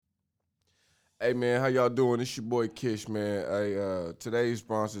Hey man, how y'all doing? It's your boy Kish, man. Hey, today's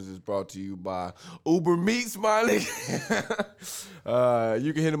sponsors is brought to you by Uber Meats, my nigga.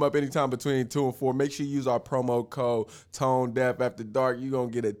 You can hit them up anytime between 2 and 4. Make sure you use our promo code Tone Deaf After Dark. You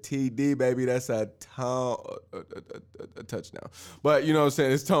gonna get a TD, baby. That's a touchdown. But you know what I'm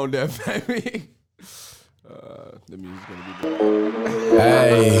saying? It's Tone Deaf, baby. The music's gonna be good.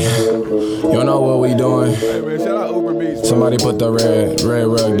 Hey, you know what we doing? Hey man, shout out Uber Meats. Somebody put the red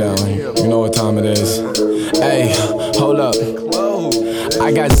rug down. You know what time it is. Hey, hold up.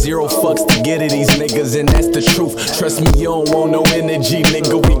 I got 0 fucks to get at these niggas, and that's the truth. Trust me, you don't want no energy,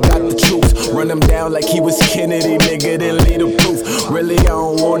 nigga. We got the truth. Run him down like he was Kennedy, nigga. Then lead the proof. Really, I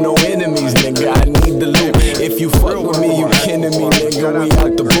don't want no enemies, nigga. I need the loot. If you fuck with me, you kidding me, nigga. We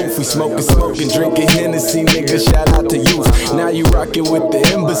out the booth. We smoking, drinking Hennessy, nigga. Shout out to you. Now you rockin' with the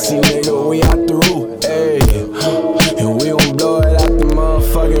embassy, nigga. We out the roof, hey. And we gon' blow it out the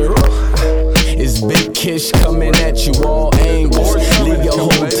motherfucking roof. It's Big Kish coming at you all angles. Leave your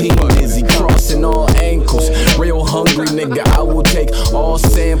whole team dizzy, crossing all ankles. Real hungry, nigga, I will take all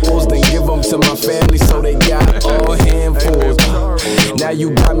samples, then give them to my family so they got all handfuls. Now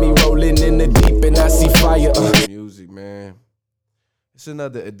you got me rolling in the deep and I see fire. Music, man. It's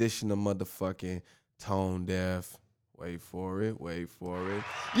another edition of motherfucking Tone Deaf. Wait for it. You know what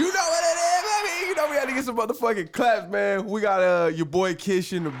it is, baby. You know we had to get some motherfucking claps, man. We got your boy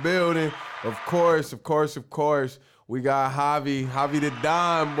Kish in the building. Of course. We got Javi the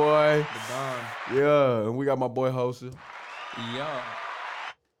Don, boy. The Don. Yeah, and we got my boy Hosa. Yeah.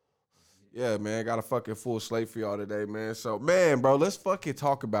 Yeah, man, got a fucking full slate for y'all today, man. So, man, bro, let's fucking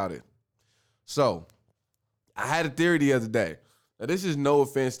talk about it. So, I had a theory the other day. Now, this is no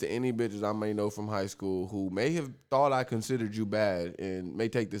offense to any bitches I may know from high school who may have thought I considered you bad and may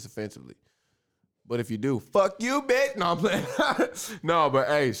take this offensively. But if you do, fuck you, bitch. No, I'm playing. No, but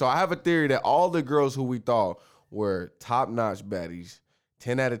hey, so I have a theory that all the girls who we thought were top-notch baddies,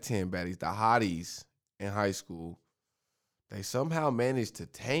 10 out of 10 baddies, the hotties in high school, they somehow managed to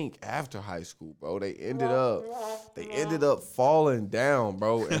tank after high school, bro. They ended up falling down,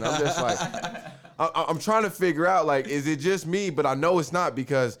 bro. And I'm just like, I'm trying to figure out, like, is it just me? But I know it's not,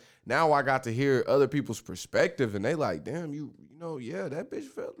 because now I got to hear other people's perspective, and they like, damn, you know, yeah, that bitch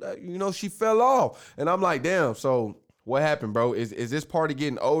fell, she fell off. And I'm like, damn, so what happened, bro? Is this party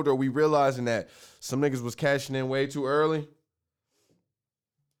getting older? Are we realizing that some niggas was cashing in way too early?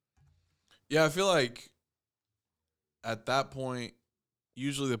 Yeah, I feel like at that point,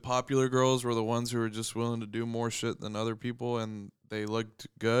 usually the popular girls were the ones who were just willing to do more shit than other people, and they looked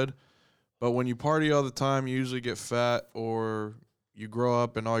good. But when you party all the time, you usually get fat, or you grow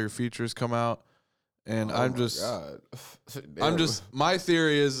up and all your features come out. And my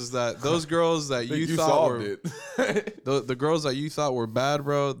theory is that those girls that you thought were the girls that you thought were bad,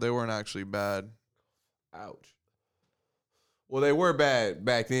 bro, they weren't actually bad. Ouch. Well, they were bad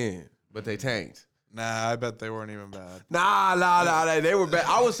back then, but they tanked. Nah, I bet they weren't even bad. Nah, they were bad.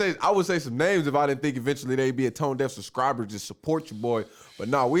 I would say some names if I didn't think eventually they'd be a Tone Deaf subscriber to support your boy. But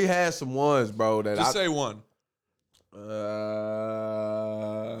no, we had some ones, bro. Say one.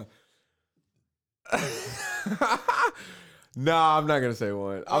 Nah, I'm not gonna say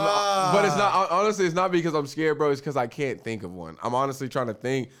one. But it's not. Honestly, it's not because I'm scared, bro. It's because I can't think of one. I'm honestly trying to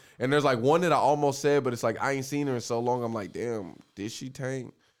think, and there's like one that I almost said, but it's like I ain't seen her in so long. I'm like, damn, did she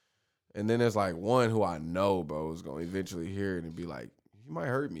tank? And then there's like one who I know, bro, is gonna eventually hear it and be like, you might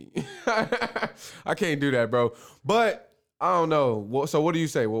hurt me. I can't do that, bro. But I don't know. So what do you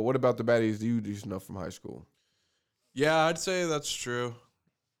say? Well, what about the baddies do you just know from high school? Yeah, I'd say that's true.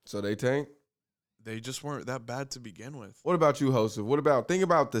 So they tank? They just weren't that bad to begin with. What about you, Hosa? Think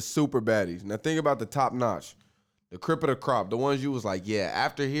about the super baddies. Now think about the top notch, the crip of the crop, the ones you was like, yeah,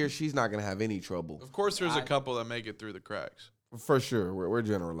 after here, she's not gonna have any trouble. Of course, there's a couple that make it through the cracks. For sure. We're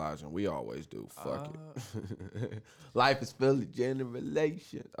generalizing. We always do. Fuck it. Life is full of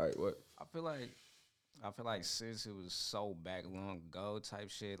generalization. All right, what? I feel like since it was so back long ago type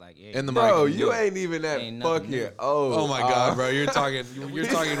shit, like bro, you ain't even that fucking old. Oh my god, bro, you're talking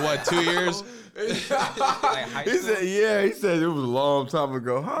what, 2 years? He said it was a long time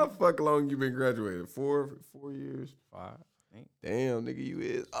ago. How fuck long you been graduated? 4 years? 5. Damn, nigga, you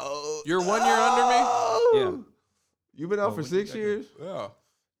is old. You're 1 year under me? Yeah. You been out for 6 years? Yeah.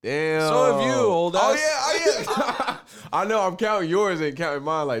 Damn. So have you, old ass. Oh yeah. I know. I'm counting yours and counting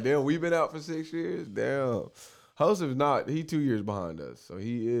mine. Like, damn, we been out for 6 years. Damn. Joseph not. He 2 years behind us, so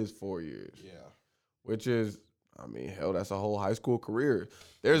he is 4 years. Yeah. Which is, I mean, hell, that's a whole high school career.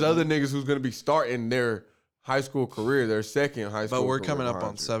 There's other niggas who's gonna be starting their high school career, their second high school. But we're career coming up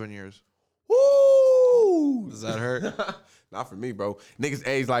on you. 7 years. Woo! Does that hurt? Not for me, bro. Niggas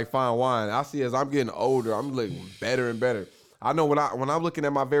age like fine wine. I see as I'm getting older, I'm looking better and better. I know when I'm looking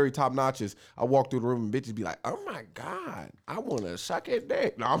at my very top notches, I walk through the room and bitches be like, "Oh my god, I want to suck it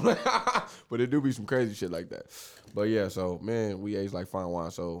dick." No, I'm like, but it do be some crazy shit like that. But yeah, so man, we age like fine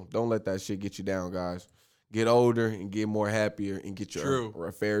wine. So don't let that shit get you down, guys. Get older and get more happier and get your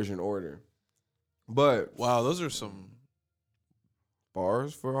affairs in order. But wow, those are some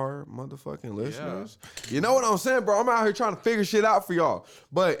bars for our motherfucking listeners. Yeah. You know what I'm saying, bro? I'm out here trying to figure shit out for y'all.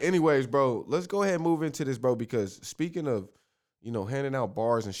 But anyways, bro, let's go ahead and move into this, bro, because speaking of, you know, handing out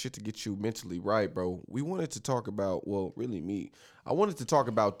bars and shit to get you mentally right, bro, we wanted to talk about, well, really me. I wanted to talk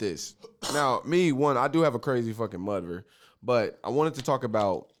about this. Now, me, one, I do have a crazy fucking mother, but I wanted to talk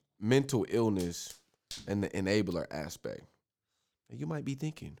about mental illness and the enabler aspect. And you might be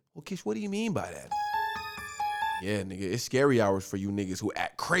thinking, well, Kish, what do you mean by that? Yeah, nigga, it's scary hours for you niggas who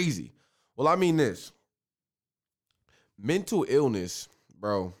act crazy. Well, I mean this. Mental illness,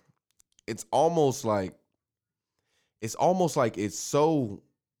 bro, it's almost like it's so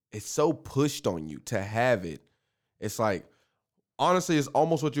pushed on you to have it. It's like, honestly, it's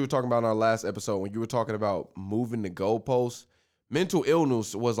almost what you were talking about in our last episode when you were talking about moving the goalposts. Mental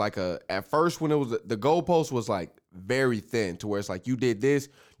illness was like at first when it was, the goalpost was like very thin to where it's like, you did this,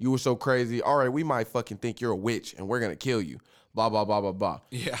 you were so crazy. All right, we might fucking think you're a witch and we're going to kill you. Blah, blah, blah, blah, blah.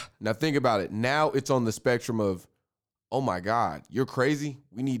 Yeah. Now think about it. Now it's on the spectrum of, oh my God, you're crazy.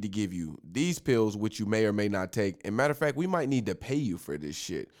 We need to give you these pills, which you may or may not take. And matter of fact, we might need to pay you for this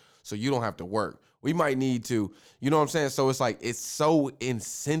shit so you don't have to work. We might need to, you know what I'm saying? So it's like, it's so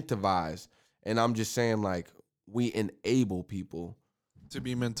incentivized. And I'm just saying, like, we enable people to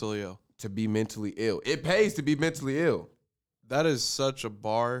be mentally ill. To be mentally ill. It pays to be mentally ill. That is such a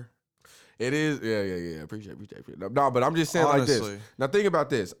bar. It is. Yeah. Appreciate it. No, but I'm just saying, honestly, like this. Now think about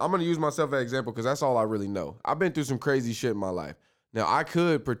this. I'm going to use myself as an example because that's all I really know. I've been through some crazy shit in my life. Now, I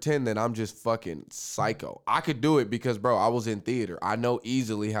could pretend that I'm just fucking psycho. I could do it because, bro, I was in theater. I know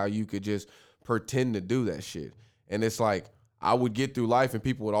easily how you could just pretend to do that shit. And it's like, I would get through life and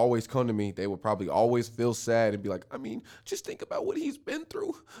people would always come to me. They would probably always feel sad and be like, I mean, just think about what he's been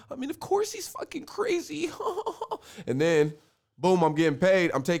through. I mean, of course he's fucking crazy. And then, boom, I'm getting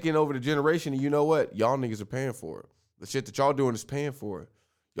paid. I'm taking over the generation. And you know what? Y'all niggas are paying for it. The shit that y'all doing is paying for it.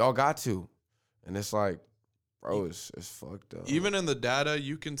 Y'all got to. And it's like, bro, it's fucked up. Even in the data,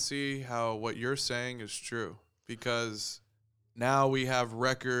 you can see how what you're saying is true. Because now we have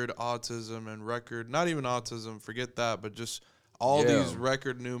record autism and record, not even autism, forget that, but just all these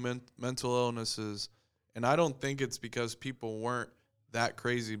record new mental illnesses. And I don't think it's because people weren't that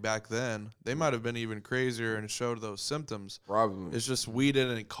crazy back then. They might have been even crazier and showed those symptoms. Probably. It's just we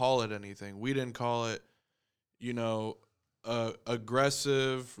didn't call it anything. We didn't call it, you know,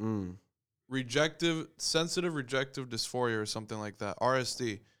 aggressive, sensitive rejective dysphoria or something like that.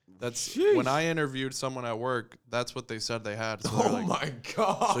 RSD. That's when I interviewed someone at work, that's what they said they had. So like, my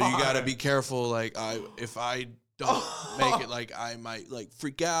God. So you got to be careful. Like, if I don't make it, like, I might, like,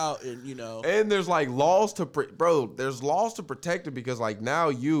 freak out and, you know. And there's, like, laws to, there's laws to protect it because, like, now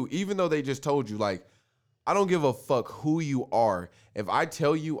even though they just told you, like, I don't give a fuck who you are. If I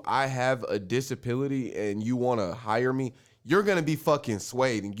tell you I have a disability and you want to hire me, you're going to be fucking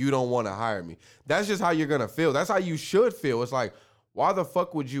swayed and you don't want to hire me. That's just how you're going to feel. That's how you should feel. It's like, why the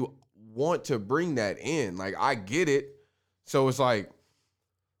fuck would you want to bring that in? Like, I get it. So it's like,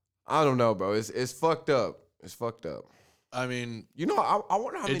 I don't know, bro. It's fucked up. It's fucked up. I mean, you know, I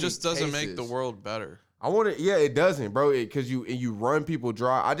wonder how many it just doesn't make the world better. I wonder, yeah, it doesn't, bro. Because you run people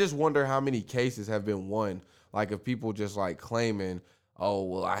dry. I just wonder how many cases have been won. Like, if people just like claiming, oh,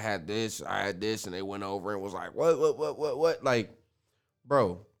 well, I had this, and they went over and was like, what? Like,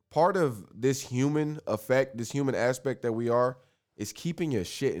 bro, part of this human effect, this human aspect that we are, is keeping your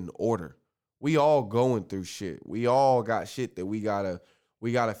shit in order. We all going through shit. We all got shit that we gotta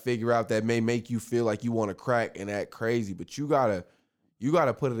figure out that may make you feel like you want to crack and act crazy, but you gotta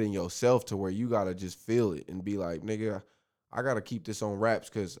put it in yourself to where you gotta just feel it and be like, nigga, I gotta keep this on wraps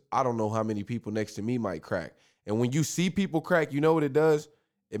because I don't know how many people next to me might crack. And when you see people crack, you know what it does?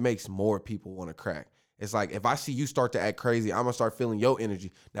 It makes more people want to crack. It's like, if I see you start to act crazy, I'm gonna start feeling your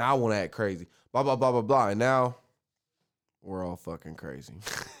energy. Now I want to act crazy. Blah, blah, blah, blah, blah. And now we're all fucking crazy.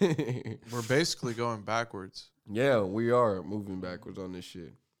 We're basically going backwards. Yeah, we are moving backwards on this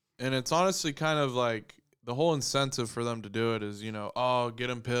shit. And it's honestly kind of like the whole incentive for them to do it is, you know, oh, get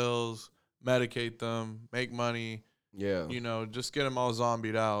them pills, medicate them, make money. Yeah. You know, just get them all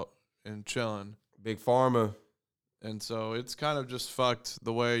zombied out and chilling. Big pharma. And so it's kind of just fucked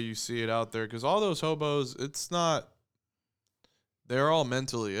the way you see it out there. Because all those hobos, they're all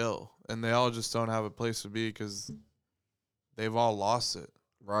mentally ill. And they all just don't have a place to be because they've all lost it.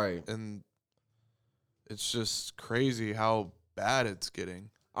 Right. And it's just crazy how bad it's getting.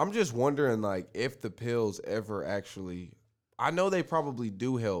 I'm just wondering, like, if the pills ever actually. I know they probably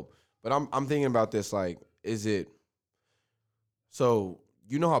do help, but I'm thinking about this. Like, is it? So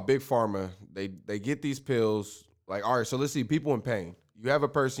you know how big pharma they get these pills. Like, all right, so let's see, people in pain. You have a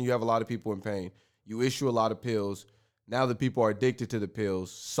person, you have a lot of people in pain. You issue a lot of pills. Now the people are addicted to the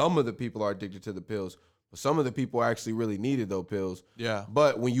pills. Some of the people are addicted to the pills, but some of the people actually really needed those pills. Yeah.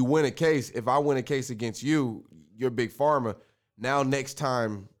 But when you win a case, if I win a case against you, you're big pharma. Now next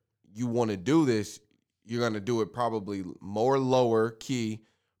time you want to do this, you're going to do it probably more lower key,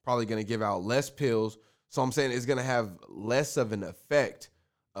 probably going to give out less pills. So I'm saying it's going to have less of an effect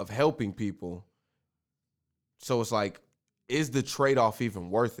of helping people. So it's like, is the trade-off even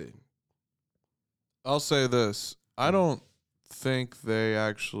worth it? I'll say this. I don't think they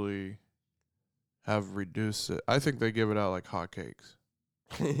actually have reduced it. I think they give it out like hotcakes.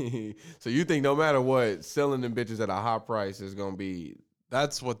 So you think no matter what, selling them bitches at a high price is going to be...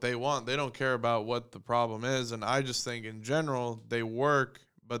 That's what they want. They don't care about what the problem is. And I just think in general, they work,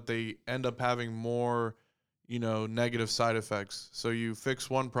 but they end up having more, negative side effects. So you fix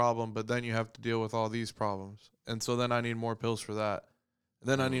one problem, but then you have to deal with all these problems. And so then I need more pills for that. And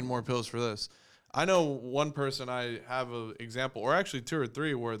then I need more pills for this. I know one person, I have an example, or actually 2 or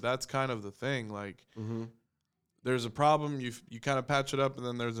 3, where that's kind of the thing. Like, there's a problem, you kind of patch it up, and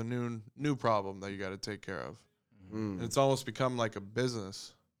then there's a new problem that you got to take care of. And it's almost become like a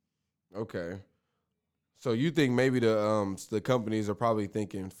business. Okay. So you think maybe the companies are probably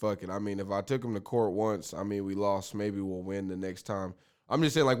thinking, fuck it. I mean, if I took them to court once, I mean, we lost. Maybe we'll win the next time. I'm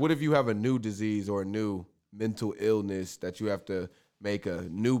just saying, like, what if you have a new disease or a new mental illness that you have to make a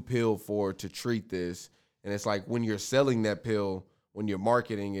new pill for to treat this? And it's like when you're selling that pill, when you're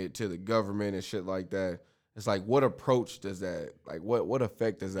marketing it to the government and shit like that, it's like, what approach does that, like, what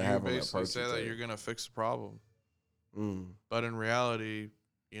effect does that have on that person? You basically say that you're going to fix the problem. But in reality,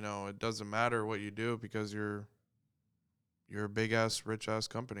 it doesn't matter what you do because you're a big-ass, rich-ass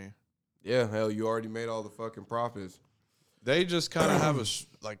company. Yeah, hell, you already made all the fucking profits. They just kind of have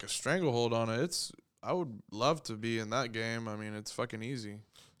a stranglehold on it. I would love to be in that game. I mean, it's fucking easy.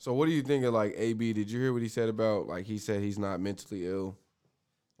 So what do you think of, like, AB? Did you hear what he said about, like, he said he's not mentally ill?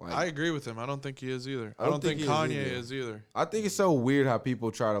 Like, I agree with him. I don't think he is either. I don't think Kanye is either. I think it's so weird how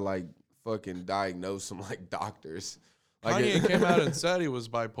people try to, like, fucking diagnose him like doctors. Like Kanye came out and said he was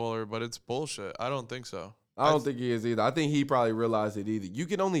bipolar, but it's bullshit. I don't think so. I don't think he is either. I think he probably realized it either. You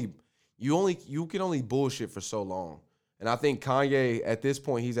can only bullshit for so long. And I think Kanye, at this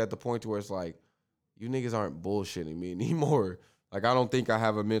point, he's at the point where it's like, you niggas aren't bullshitting me anymore. Like, I don't think I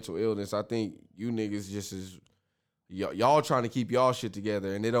have a mental illness. I think you niggas just is y'all trying to keep y'all shit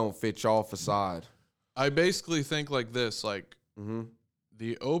together and it don't fit y'all facade. I basically think like this, like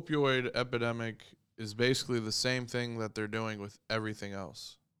the opioid epidemic is basically the same thing that they're doing with everything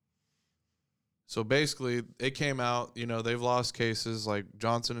else. So basically, it came out, they've lost cases like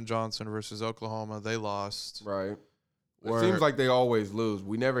Johnson & Johnson versus Oklahoma. They lost. Right. It seems like they always lose.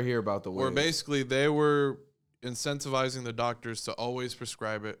 We never hear about the wins. Where basically they were incentivizing the doctors to always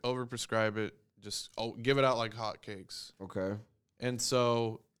prescribe it, overprescribe it, just give it out like hotcakes. Okay. And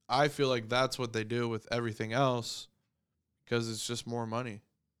so I feel like that's what they do with everything else because it's just more money.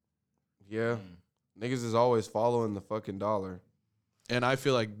 Yeah. Niggas is always following the fucking dollar. And I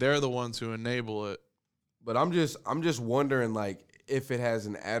feel like they're the ones who enable it. But I'm just wondering, like, if it has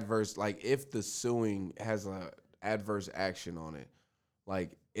an adverse, like, if the suing has a adverse action on it,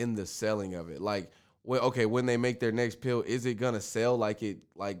 like, in the selling of it. Like, well, okay, when they make their next pill, is it gonna sell like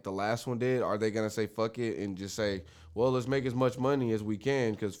the last one did? Are they gonna say fuck it and just say, well, let's make as much money as we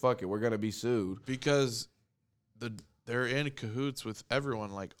can because fuck it, we're gonna be sued? Because they're in cahoots with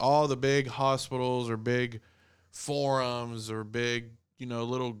everyone. Like all the big hospitals or big forums or big,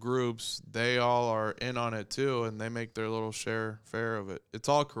 little groups, they all are in on it too, and they make their little fair of it. It's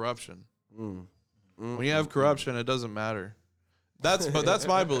all corruption. When you have corruption, it doesn't matter. But that's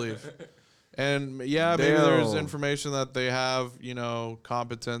my belief. And yeah, maybe there's information that they have,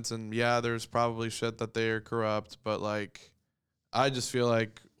 competence, and yeah, there's probably shit that they are corrupt, but like, I just feel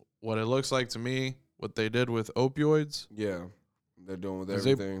like what it looks like to me, what they did with opioids. Yeah, they're doing with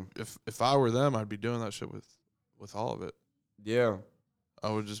everything. If I were them, I'd be doing that shit with all of it. Yeah. I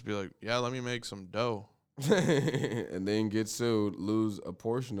would just be like, yeah, let me make some dough. And then get sued, lose a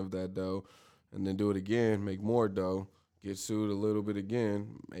portion of that dough, and then do it again, make more dough. Get sued a little bit again,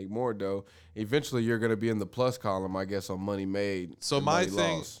 make more dough. Eventually, you're going to be in the plus column, I guess, on money made. So my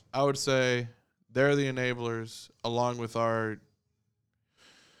thing, lost. I would say they're the enablers, along with our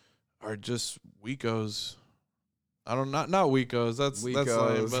just weakos. I don't not weakos. That's lame,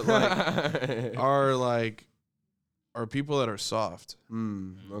 Weakos. but are people that are soft.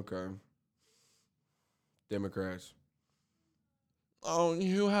 Okay. Democrats. Oh,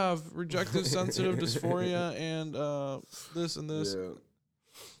 you have rejective sensitive dysphoria and this and this. Yeah.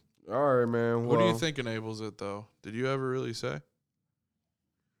 All right, man. Who do you think enables it, though? Did you ever really say?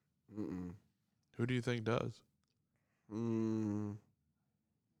 Mm-mm. Who do you think does? Who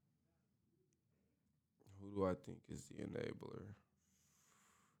do I think is the enabler?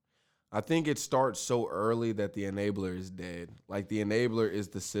 I think it starts so early that the enabler is dead. Like, the enabler is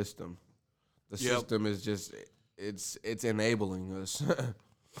the system. The system is just, it's enabling us.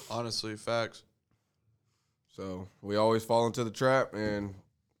 Honestly, facts. So we always fall into the trap, and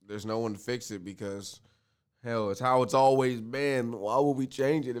there's no one to fix it because, hell, it's how it's always been. Why would we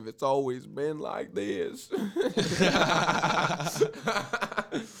change it if it's always been like this?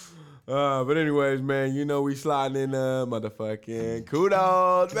 But anyways, man, you know we sliding in motherfucking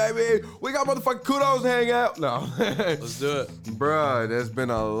kudos, baby. We got motherfucking kudos to hang out. No. Let's do it. Bruh, there's been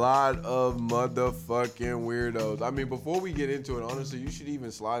a lot of motherfucking weirdos. I mean, before we get into it, honestly, you should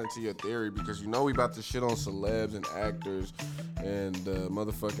even slide into your theory because you know we about to shit on celebs and actors and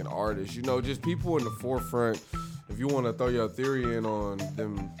motherfucking artists. You know, just people in the forefront. If you want to throw your theory in on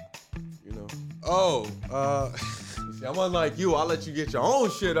them, you know. See, I'm unlike you. I'll let you get your own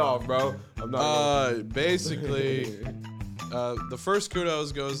shit off, bro. I'm not. Basically, the first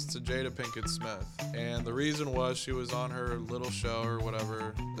kudos goes to Jada Pinkett Smith, and the reason was she was on her little show or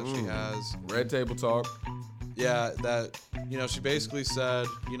whatever that she has. Red Table Talk. Yeah, that she basically said,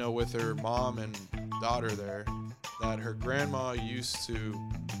 with her mom and daughter there, that her grandma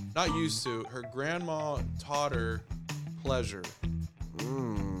her grandma taught her pleasure.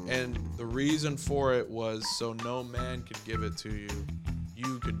 And the reason for it was so no man could give it to you.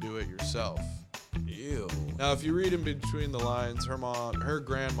 You could do it yourself. Ew. Now, if you read in between the lines, her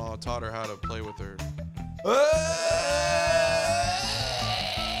grandma taught her how to play with her.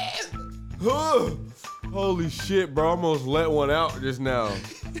 Holy shit, bro. I almost let one out just now.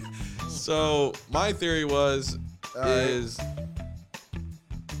 So my theory was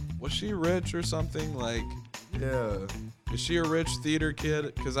she rich or something? Like, yeah. Is she a rich theater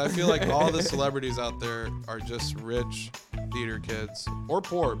kid? Because I feel like all the celebrities out there are just rich theater kids. Or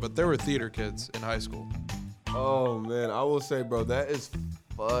poor, but they were theater kids in high school. Oh, man. I will say, bro, that is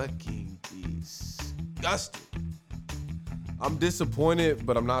fucking disgusting. I'm disappointed,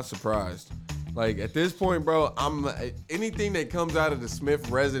 but I'm not surprised. Like, at this point, bro, anything that comes out of the Smith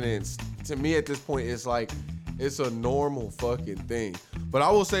residence, to me at this point, it's like, it's a normal fucking thing. But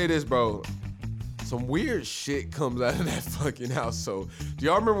I will say this, bro. Some weird shit comes out of that fucking house. So, do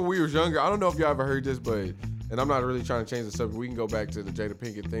y'all remember when we was younger? I don't know if y'all ever heard this, and I'm not really trying to change the subject. We can go back to the Jada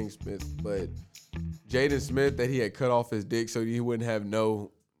Pinkett thing, Smith. But Jaden Smith, that he had cut off his dick so he wouldn't have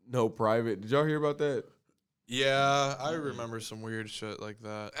no private. Did y'all hear about that? Yeah, I remember some weird shit like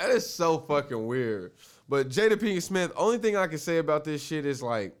that. That is so fucking weird. But Jada Pinkett Smith, only thing I can say about this shit is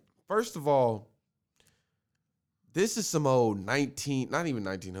like, first of all, this is some old not even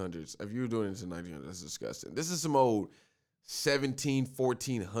 1900s. If you were doing this in 1900s, that's disgusting. This is some old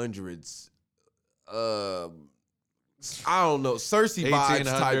 1400s. I don't know, Cersei vibes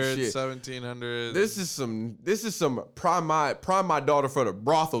type shit. 1700s. This is some prime my daughter for the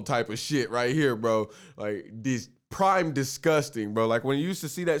brothel type of shit right here, bro. Like, this prime disgusting, bro. Like, when you used to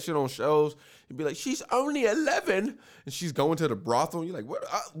see that shit on shows, you'd be like, she's only 11 and she's going to the brothel. And you're like,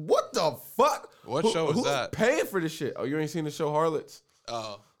 what the fuck? What show was who's that? Paying for this shit? Oh, you ain't seen the show Harlots?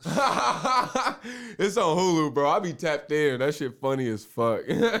 Oh. It's on Hulu, bro. I be tapped in. That shit funny as fuck.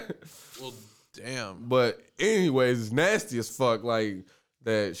 Well, damn. But anyways, it's nasty as fuck. Like,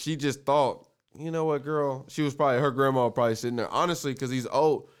 that she just thought, you know what, girl? Her grandma was probably sitting there. Honestly, because he's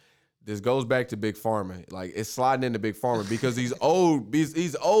old. This goes back to Big Pharma. Like, it's sliding into Big Pharma because these old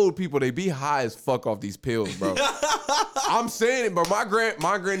people, they be high as fuck off these pills, bro. I'm saying it, but my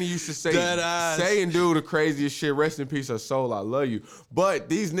granny used to say and do the craziest shit. Rest in peace, her soul. I love you. But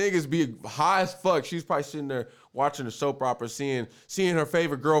these niggas be high as fuck. She's probably sitting there watching a soap opera, seeing her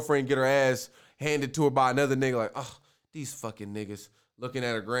favorite girlfriend get her ass handed to her by another nigga. Like, oh, these fucking niggas. Looking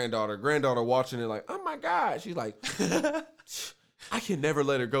at her granddaughter. Granddaughter watching it like, oh my God. She's like, I can never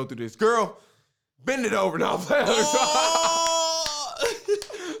let her go through this. Girl, bend it over now.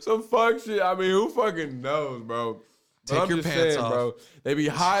 Some fuck shit. I mean, who fucking knows, bro? Take your pants off. Bro. They be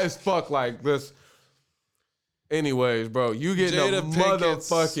high as fuck like this. Anyways, bro, you getting a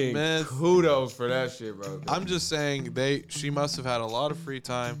motherfucking Smith. Kudos for that shit, bro. I'm just saying she must have had a lot of free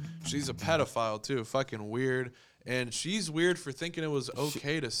time. She's a pedophile too, fucking weird. And she's weird for thinking it was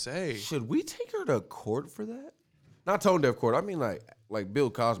okay to say. Should we take her to court for that? Not tone deaf court. I mean like Bill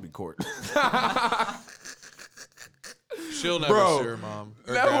Cosby court. She'll never sue her mom.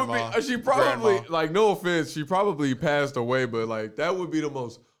 Or That grandma, would be. She probably grandma. like. No offense. She probably passed away, but like that would be the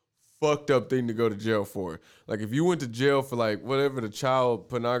most fucked up thing to go to jail for. Like if you went to jail for like whatever the child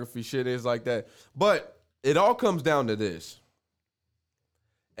pornography shit is like that. But it all comes down to this.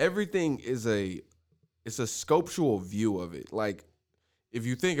 Everything is it's a sculptural view of it. Like if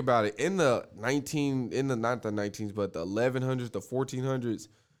you think about it, not the 19s, but the 1100s, the 1400s,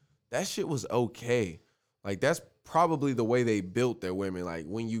 that shit was okay. Like that's probably the way they built their women. Like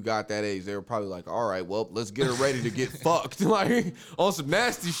when you got that age, they were probably like, all right, well, let's get her ready to get fucked. Like on some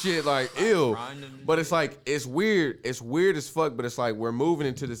nasty shit, like ew. But it's like, it's weird. It's weird as fuck, but it's like we're moving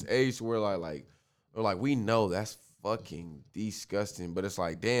into this age where we're like, we know that's fucking disgusting. But it's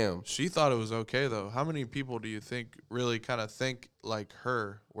like, damn. She thought it was okay though. How many people do you think really kind of think like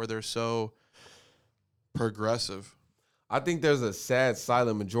her, where they're so progressive? I think there's a sad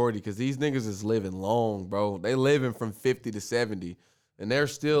silent majority because these niggas is living long, bro. They living from 50 to 70. And they're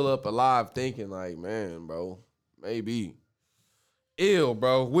still up alive thinking like, man, bro, maybe. Ill,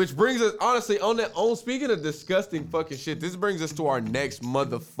 bro. Which brings us, honestly, on speaking of disgusting fucking shit, this brings us to our next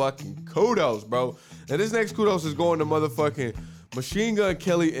motherfucking kudos, bro. And this next kudos is going to motherfucking Machine Gun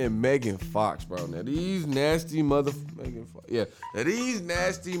Kelly and Megan Fox, bro. Now these nasty Now these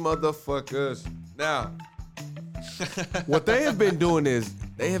nasty motherfuckers. Now, what they have been doing is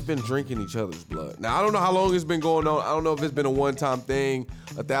they have been drinking each other's blood. Now, I don't know how long it's been going on. I don't know if it's been a one-time thing,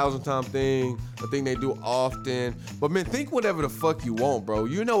 1,000-time thing, a thing they do often. But, man, think whatever the fuck you want, bro.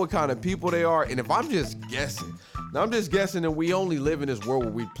 You know what kind of people they are. And if I'm just guessing, now I'm just guessing that we only live in this world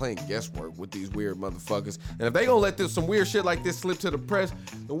where we playing guesswork with these weird motherfuckers. And if they gonna let some weird shit like this slip to the press,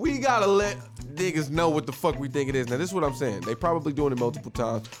 then we gotta let niggas know what the fuck we think it is. Now, this is what I'm saying. They probably doing it multiple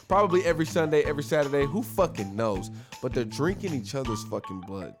times. Probably every Sunday, every Saturday. Who fucking knows? But they're drinking each other's fucking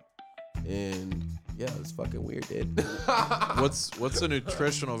blood. And, yeah, it's fucking weird, dude. What's the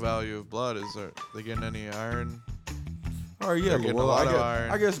nutritional value of blood? Is they getting any iron? Oh, yeah, getting well, a lot of iron.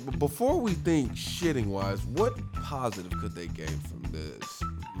 I guess before we think shitting-wise, what positive could they gain from this?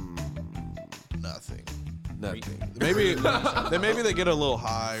 Nothing. Nothing. Maybe they get a little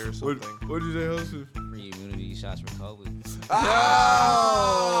high or something. What'd you say, Joseph? Free immunity shots for COVID. Oh!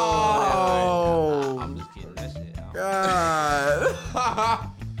 I'm just kidding. That shit. God.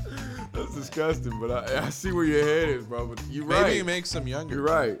 That's disgusting, but I see where your head is, bro. But you're right. Maybe it makes them younger. You're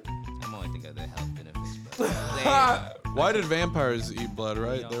right. I'm only thinking of the health benefits, bro. Why did vampires eat blood,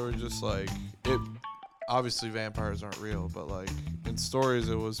 right? They were just like, obviously vampires aren't real, but like in stories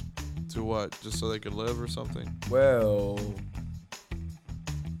it was to what? Just so they could live or something? Well,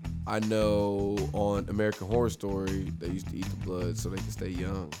 I know on American Horror Story, they used to eat the blood so they could stay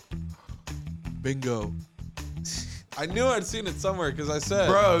young. Bingo. I knew I'd seen it somewhere because I said,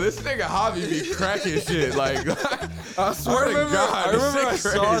 bro, this nigga hobby be cracking shit. Like, I swear to God. I remember I this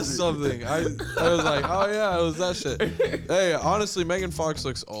shit saw crazy. something. I was like, oh yeah, it was that shit. Hey, honestly, Megan Fox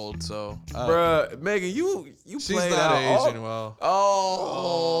looks old, so. Bruh, Megan, you she's played not out aging well.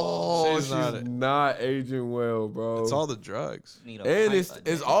 Oh, She's not aging well, bro. It's all the drugs. And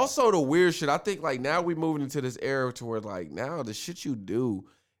it's also the weird shit. I think like now we moving into this era to where like now the shit you do,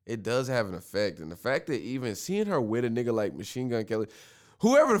 it does have an effect. And the fact that even seeing her with a nigga like Machine Gun Kelly,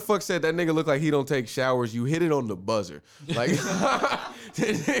 whoever the fuck said that nigga look like he don't take showers, you hit it on the buzzer. Like,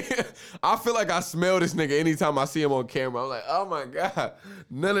 I feel like I smell this nigga anytime I see him on camera. I'm like, oh my God,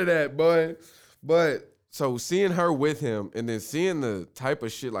 none of that, boy. But so seeing her with him and then seeing the type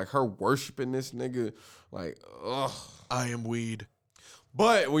of shit, like her worshiping this nigga, like, ugh. I am weed.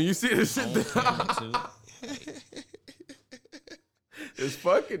 But when you see this shit, it's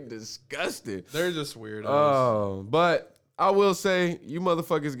fucking disgusting. They're just weird. Oh, but I will say, you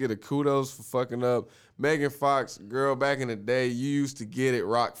motherfuckers get a kudos for fucking up. Megan Fox, girl, back in the day, you used to get it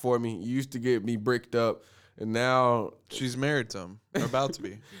rock for me. You used to get me bricked up. And now she's married to him. Or about to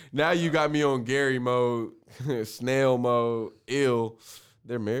be. Now you got me on Gary mode, snail mode, ill.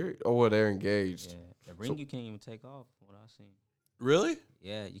 They're married? Oh, well, they're engaged. Yeah. The ring you can't even take off, from what I've seen. Really?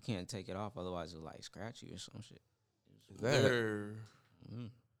 Yeah, you can't take it off, otherwise it'll like scratch you or some shit.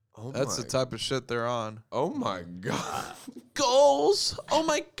 Oh that's the type of shit they're on. Oh my God. Goals. Oh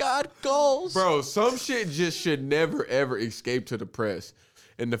my God, goals. Bro, some shit just should never ever escape to the press.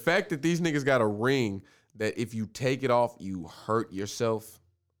 And the fact that these niggas got a ring that if you take it off, you hurt yourself,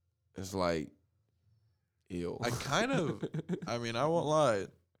 it's like, ew. I mean, I won't lie.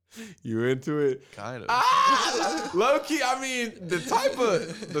 You into it? Kind of. Low key, I mean,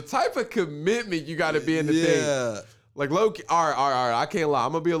 the type of commitment you got to be in the thing. Like low key, all right. I can't lie.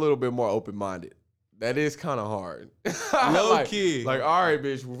 I'm gonna be a little bit more open minded. That is kind of hard. Low key. Like, all right,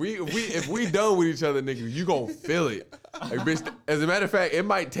 bitch. If we done with each other, nigga, you gonna feel it. Like, bitch. As a matter of fact, it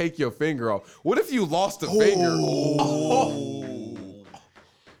might take your finger off. What if you lost a finger?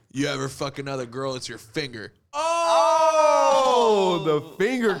 You ever fuck another girl? It's your finger. Oh, the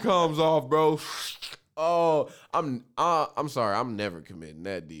finger comes off, bro. Oh, I'm sorry. I'm never committing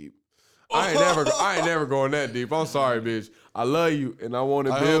that deep. I ain't never going that deep. I'm sorry, bitch. I love you, and I want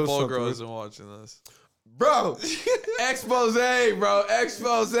to I build hope all something. girls are watching this. Bro, expose, bro.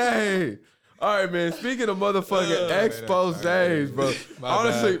 Expose. All right, man. Speaking of motherfucking exposés, bro.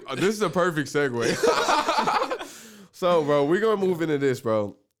 Honestly, this is a perfect segue. So, bro, we're going to move into this,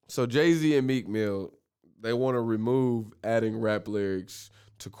 bro. So, Jay-Z and Meek Mill, they want to remove adding rap lyrics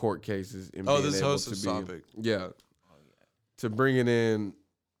to court cases. And being this able hostess to be, topic. Yeah. To bring it in.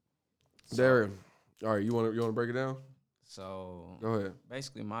 There. All right, you want to break it down? So Go ahead.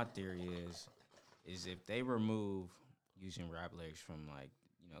 basically, my theory is if they remove using rap lyrics from like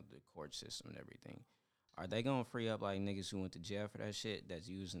the court system and everything, are they gonna free up like niggas who went to jail for that shit that's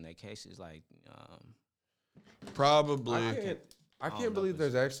used in their cases? Like, Probably. I can't believe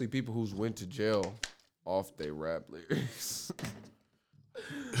there's actually people who's went to jail off their rap lyrics.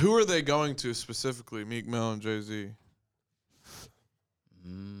 Who are they going to specifically? Meek Mill and Jay-Z.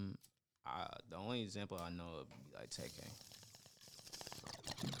 the only example I know would be like TK.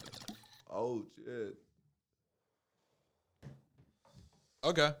 Oh shit.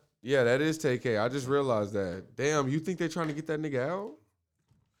 Okay. Yeah, that is TK. I just realized that. Damn, you think they're trying to get that nigga out?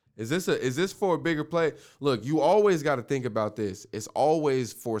 Is this for a bigger play? Look, you always got to think about this. It's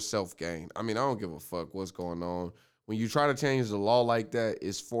always for self-gain. I mean, I don't give a fuck what's going on. When you try to change the law like that,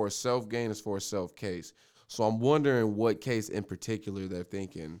 it's for a self-gain, it's for a self-case. So I'm wondering what case in particular they're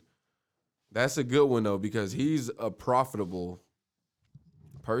thinking. That's a good one, though, because he's a profitable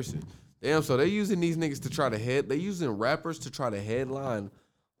person. Damn, so they using these niggas to try to they using rappers to try to headline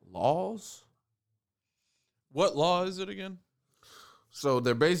laws? What law is it again? So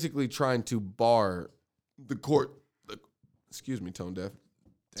they're basically trying to bar the court. Excuse me, tone deaf.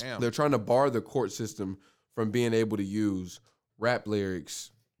 Damn. They're trying to bar the court system from being able to use rap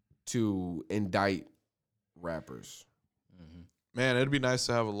lyrics to indict rappers. Mm-hmm. Man, it'd be nice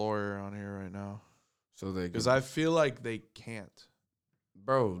to have a lawyer on here right now. So they, because I feel like they can't.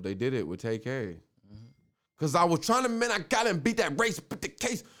 Bro, they did it with TK. Because I was trying to, man, I got him beat that race, but the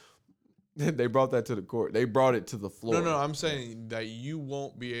case. They brought that to the court. They brought it to the floor. No, I'm saying that you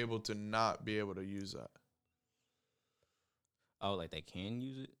won't be able to not be able to use that. Oh, like they can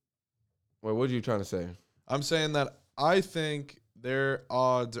use it? Wait, what are you trying to say? I'm saying that I think their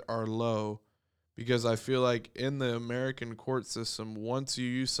odds are low because I feel like in the American court system, once you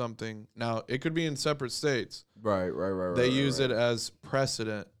use something, now it could be in separate states. Right. They use it as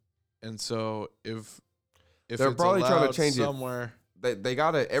precedent. And so if they're it's probably trying to change somewhere, they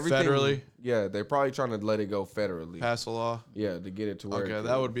got to everything federally. Yeah, they're probably trying to let it go federally. Pass a law. Yeah, to get it to where. Okay,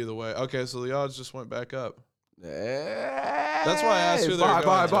 that would be the way. Okay, so the odds just went back up. That's why I asked you.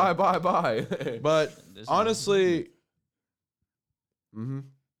 Bye. But honestly,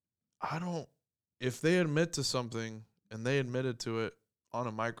 I don't. If they admit to something and they admitted to it on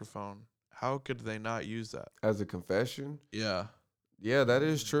a microphone, how could they not use that as a confession? Yeah, that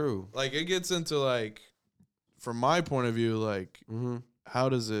is true. Like it gets into like, from my point of view, like how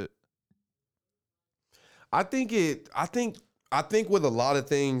does it? I think with a lot of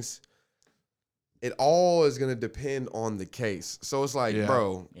things, it all is gonna depend on the case. So it's like,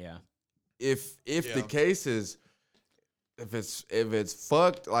 bro, if the case is, if it's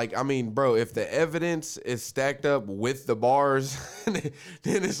fucked, like, I mean, bro, if the evidence is stacked up with the bars, then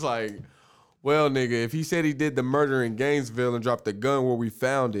it's like, well, nigga, if he said he did the murder in Gainesville and dropped the gun where we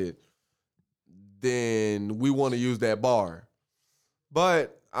found it, then we want to use that bar.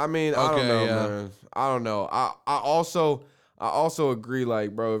 But I mean, I don't know, man. I don't know. I also agree,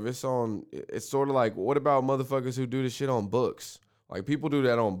 like, bro, if it's on, it's sort of like, what about motherfuckers who do this shit on books? Like, people do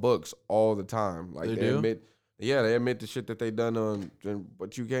that on books all the time. Like, they admit the shit that they done on,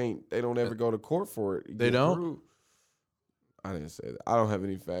 but they don't ever go to court for it. They don't? Through. I didn't say that. I don't have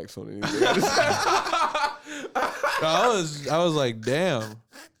any facts on anything. I was like, damn.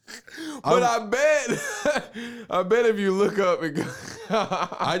 But I bet if you look up and go,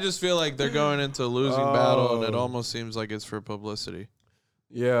 I just feel like they're going into a losing battle, and it almost seems like it's for publicity.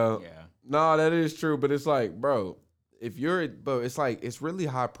 Yeah. No, that is true, but it's like, bro, it's like, it's really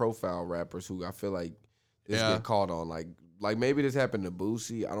high profile rappers who I feel like this get caught on. Like maybe this happened to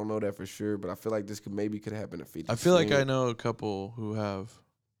Boosie. I don't know that for sure, but I feel like this could happen to 50 I feel like Cent. I know a couple who have.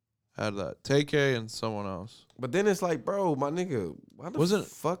 had that. TK and someone else. But then it's like, bro, my nigga, why the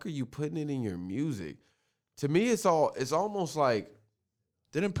fuck are you putting it in your music? To me, it's almost like.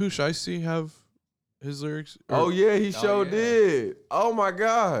 Didn't Poosh Icy have his lyrics? Oh yeah, he sure did. Oh my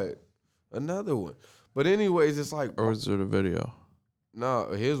God, another one. But anyways, it's like, or was it a video? No,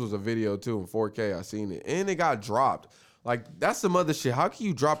 his was a video too in 4K. I seen it, and it got dropped. Like that's some other shit. How can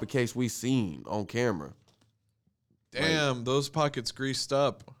you drop a case we seen on camera? Damn, those pockets greased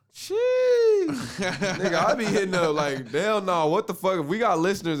up. Sheesh. Nigga, I be hitting up like, hell no, what the fuck? If we got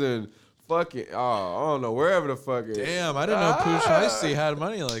listeners in fucking, I don't know, wherever the fuck it is. Damn, I didn't know Poosh Icy had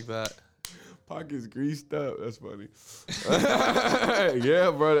money like that. Pockets greased up. That's funny.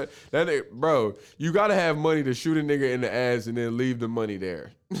 Yeah, bro. Bro, you gotta have money to shoot a nigga in the ass and then leave the money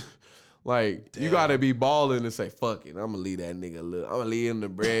there. Like, damn. You gotta be balling and say, fuck it, I'm gonna leave that nigga a little. I'm gonna leave him the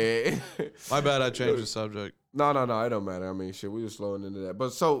bread. My bad, I changed the subject. No, it don't matter. I mean, shit, we just slowing into that.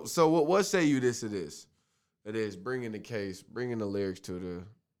 But so what say you this it is? It is bringing the case, bringing the lyrics to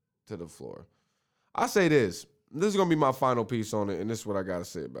the floor. I say this. This is gonna be my final piece on it, and this is what I gotta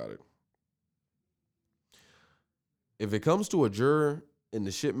say about it. If it comes to a juror and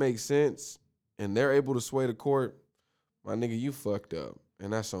the shit makes sense and they're able to sway the court, my nigga, you fucked up.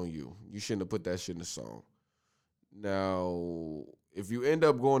 And that's on you. You shouldn't have put that shit in the song. Now, if you end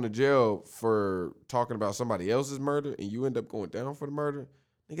up going to jail for talking about somebody else's murder and you end up going down for the murder,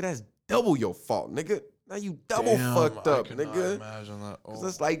 nigga, that's double your fault, nigga. Now you double fucked up, nigga. Imagine that. Oh. Cause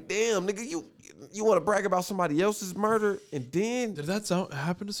it's like, damn, nigga, you want to brag about somebody else's murder and then did that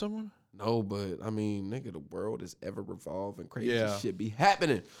happen to someone? No, but I mean, nigga, the world is ever revolving. Crazy shit be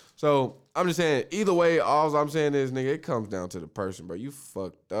happening. So I'm just saying, either way, all I'm saying is, nigga, it comes down to the person, bro. You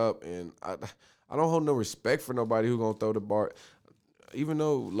fucked up, and I don't hold no respect for nobody who gonna throw the bar. Even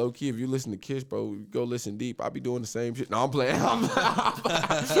though, low key, if you listen to Kiss, bro, go listen deep. I be doing the same shit. No, I'm playing. I'm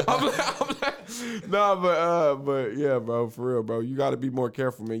playing. Nah, but yeah, bro, for real, bro. You got to be more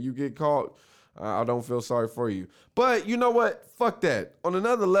careful, man. You get caught. I don't feel sorry for you. But you know what? Fuck that. On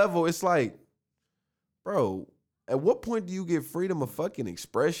another level, it's like, bro, at what point do you get freedom of fucking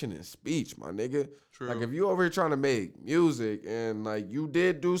expression and speech, my nigga? True. Like, if you over here trying to make music and, like, you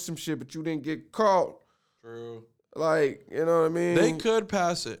did do some shit, but you didn't get caught. True. Like, you know what I mean? They could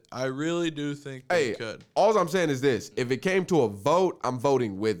pass it. I really do think they could. All I'm saying is this. If it came to a vote, I'm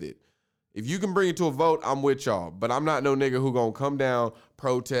voting with it. If you can bring it to a vote, I'm with y'all. But I'm not no nigga who gonna come down,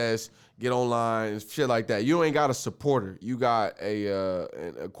 protest, get online, and shit like that. You ain't got a supporter. You got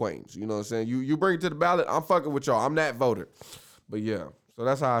an acquaintance. You know what I'm saying? You bring it to the ballot, I'm fucking with y'all. I'm that voter. But yeah, so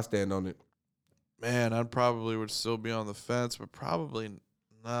that's how I stand on it. Man, I probably would still be on the fence, but probably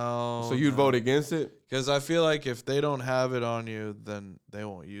no. So you'd vote against it? Because I feel like if they don't have it on you, then they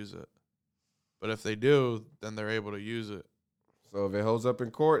won't use it. But if they do, then they're able to use it. So if it holds up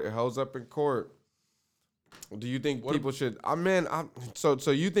in court, it holds up in court. Do you think people should?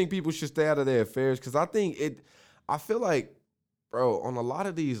 So you think people should stay out of their affairs? Because I feel like, bro, on a lot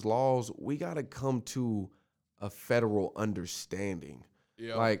of these laws, we gotta come to a federal understanding.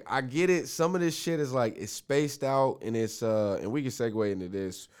 Yeah. Like, I get it. Some of this shit is like it's spaced out, and it's and we can segue into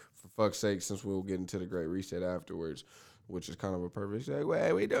this for fuck's sake, since we'll get into the Great Reset afterwards, which is kind of a perfect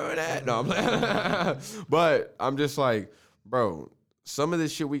segue. We doing that? No, I'm playing. But I'm just like, bro, some of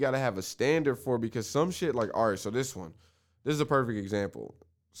this shit we got to have a standard for, because some shit, like, all right, so this is a perfect example.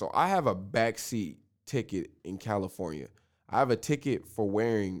 So I have a backseat ticket in California. I have a ticket for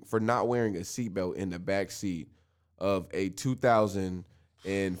not wearing a seatbelt in the backseat of a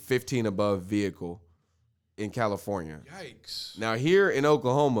 2015 above vehicle in California. Yikes. Now here in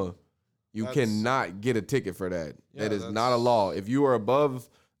Oklahoma, you cannot get a ticket for that. Yeah, that is not a law. If you are above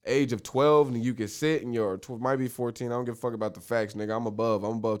age of 12 and you can sit in your, might be 14, I don't give a fuck about the facts, nigga. I'm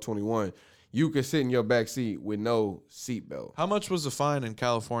above 21. You can sit in your back seat with no seatbelt. How much was the fine in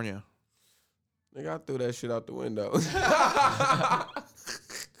California? Nigga, I threw that shit out the window.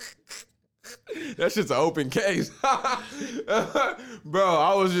 That shit's an open case. Bro,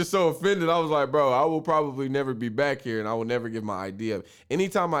 I was just so offended. I was like, bro, I will probably never be back here, and I will never give my ID up.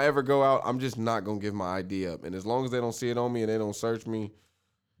 Anytime I ever go out, I'm just not going to give my ID up. And as long as they don't see it on me and they don't search me,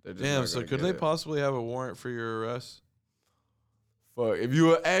 they're just damn, so could they possibly have a warrant for your arrest? Fuck.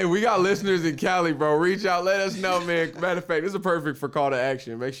 Hey, we got listeners in Cali, bro. Reach out, let us know, man. Matter of fact, this is perfect for call to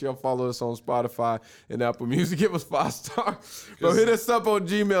action. Make sure y'all follow us on Spotify and Apple Music. Give us 5 stars. Bro, hit us up on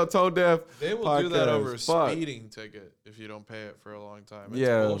Gmail, Tone Deaf. They will do that over a speeding ticket if you don't pay it for a long time. It's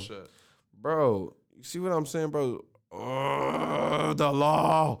bullshit. Bro, you see what I'm saying, bro? The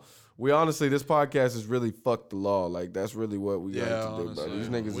law. This podcast is really fuck the law. Like, that's really what we got to do, bro. These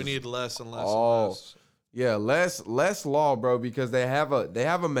niggas we need less and less and less. Yeah, less law, bro, because they have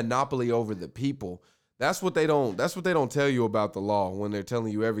a monopoly over the people. That's what they don't tell you about the law when they're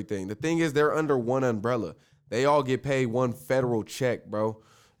telling you everything. The thing is, they're under one umbrella. They all get paid one federal check, bro,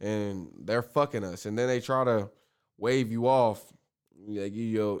 and they're fucking us. And then they try to wave you off. They give you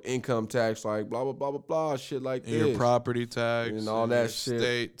your income tax, like blah blah blah blah blah, shit like And this, your property tax and all that your shit.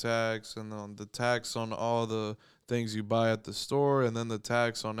 state tax, and then the tax on all the things you buy at the store, and then the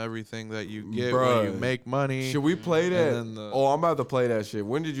tax on everything that you get when you Bruh. make money. Should we play that? then the- I'm about to play that shit.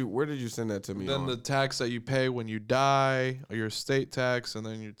 Where did you send that to me? Then on? the tax that you pay when you die, or your state tax, and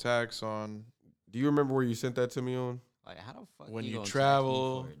then your tax on, Do you remember where you sent that to me on? Like, how the fuck when you gonna tax me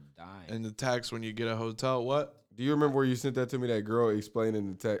travel, for dying? and the tax when you get a hotel. What? Do you remember where you sent that to me? That girl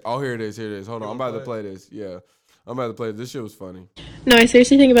explaining the text. Oh, here it is. Hold on, I'm about to play this. Yeah, I'm about to play this. This shit was funny. No, I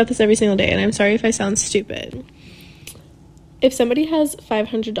seriously think about this every single day, and I'm sorry if I sound stupid. If somebody has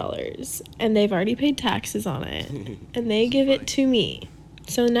 $500 and they've already paid taxes on it, and they give it to me,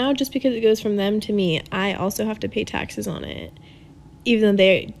 so now just because it goes from them to me, I also have to pay taxes on it, even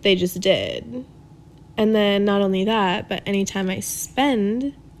though they just did. And then not only that, but anytime I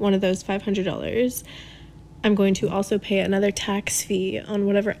spend one of those $500, I'm going to also pay another tax fee on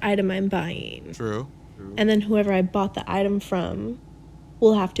whatever item I'm buying. True. And then whoever I bought the item from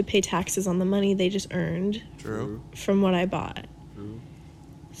will have to pay taxes on the money they just earned True. from what I bought.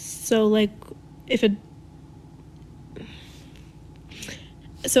 So, like,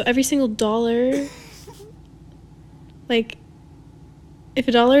 so every single dollar, like, if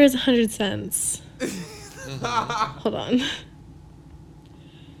a dollar is 100 cents, hold on.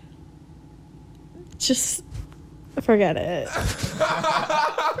 Just forget it.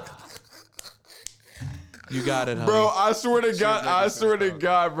 You got it, honey. Bro, I swear to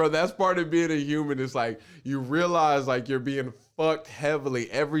God, bro, that's part of being a human. It's like you realize like you're being fucked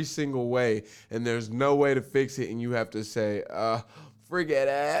heavily every single way, and there's no way to fix it, and you have to say, forget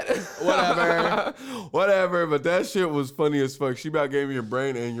it. Whatever. But that shit was funny as fuck. She about gave me a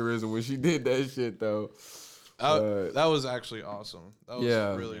brain aneurysm when she did that shit though. That was actually awesome. That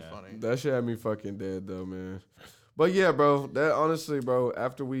was really funny. That shit had me fucking dead though, man. But yeah, bro, that honestly, bro,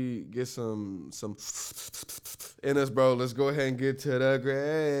 after we get some in us, bro, let's go ahead and get to the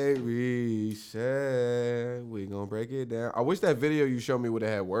great reset. We gonna break it down. I wish that video you showed me would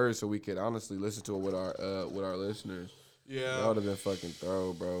have had words so we could honestly listen to it with our listeners. Yeah. That would have been fucking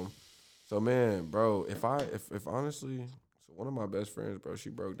thorough, bro. So man, bro, if honestly, so one of my best friends, bro, she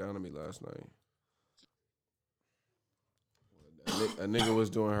broke down to me last night. A nigga was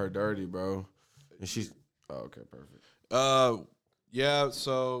doing her dirty, bro. And she's okay, perfect. Yeah,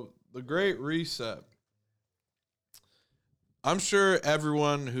 so the Great Reset. I'm sure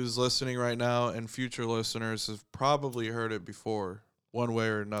everyone who's listening right now and future listeners have probably heard it before, one way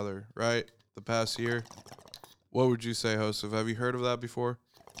or another, right? The past year. What would you say, Joseph? Have you heard of that before?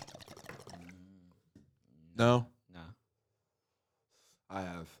 No? Nah. I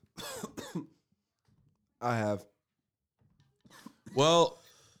have. I have. Well,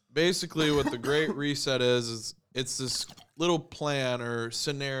 basically what the Great Reset is it's this little plan or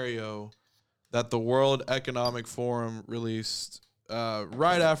scenario that the World Economic Forum released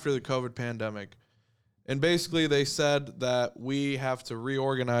right after the COVID pandemic. And basically they said that we have to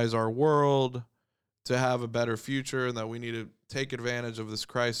reorganize our world to have a better future and that we need to take advantage of this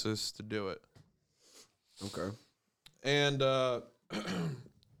crisis to do it. Okay. And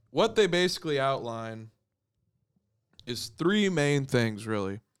what they basically outline is three main things,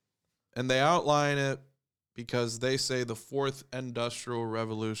 really. And they outline it because they say the fourth industrial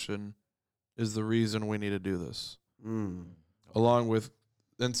revolution is the reason we need to do this. Along with,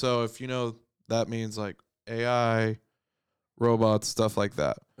 and so if you know, that means like AI, robots, stuff like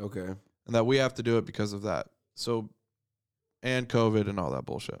that. Okay. And that we have to do it because of that. So, and COVID and all that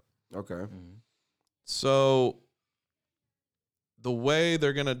bullshit. Okay. So, the way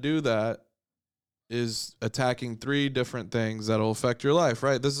they're going to do that is attacking three different things that'll affect your life,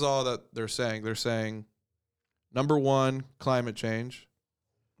 right? This is all that they're saying. They're saying, number one, climate change.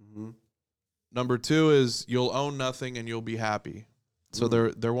 Number two is you'll own nothing and you'll be happy. So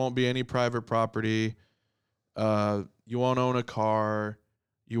there won't be any private property. You won't own a car.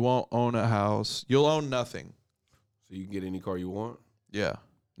 You won't own a house. You'll own nothing. So you can get any car you want? Yeah.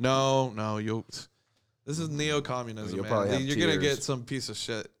 No, you'll... This is neo-communism, You'll man. probably have You're going to tiers. get some piece of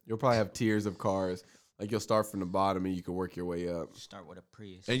shit. You'll probably have tiers of cars. Like you'll start from the bottom and you can work your way up. Start with a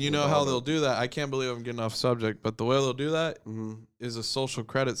Prius. And you know how they'll do that? I can't believe I'm getting off subject, but the way they'll do that is a social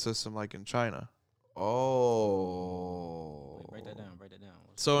credit system like in China. Oh. Wait, break that down.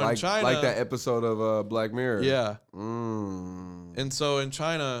 So in China... Like that episode of Black Mirror. Yeah. Mm. And so in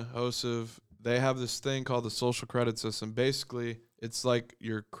China, Joseph, they have this thing called the social credit system. Basically, it's like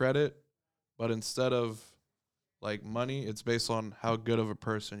your credit, but instead of like money, it's based on how good of a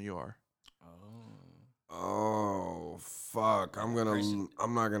person you are. Oh fuck! I'm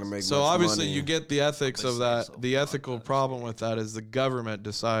not gonna make. So much obviously, money. you get the ethics of that. so The fucked ethical up problem shit. with that is the government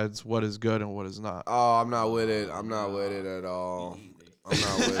decides what is good and what is not. Oh, I'm not with it. I'm not with it at all. I'm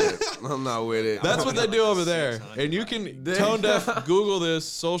not with it. I'm not with it. That's what they do over there. 600, And you can tone deaf Google this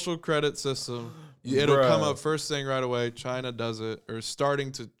social credit system. It'll come Bruh. up first thing right away. China does it or is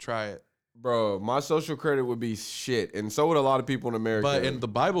starting to try it. Bro, my social credit would be shit, and so would a lot of people in America. But in the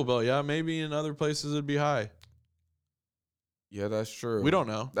Bible Belt, yeah, maybe in other places it'd be high. yeah, that's true. We don't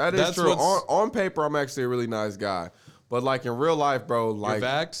know. That is That's true. what's- On paper, I'm actually a really nice guy, but like in real life, bro, You're like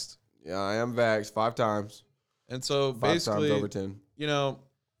vaxxed. yeah, I am vaxxed 5 times. And so 5 basically, times over 10. you know,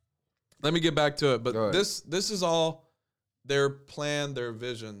 let me get back to it. Go But ahead. this is all their plan, their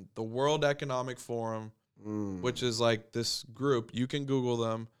vision. The World Economic Forum, which is like this group, you can Google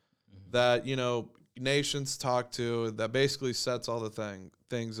them, that, you know, nations talk to, that basically sets all the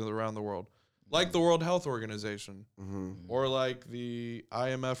things around the world. Like the World Health Organization or like the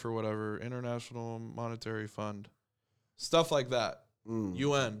IMF or whatever, International Monetary Fund. Stuff like that.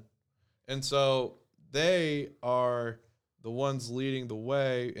 UN. And so they are the ones leading the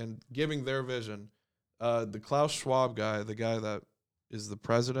way and giving their vision. The Klaus Schwab guy, the guy that is the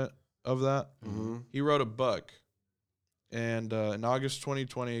president of that, he wrote a book. And in August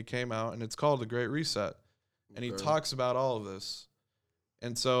 2020, it came out, and it's called The Great Reset. And he talks about all of this.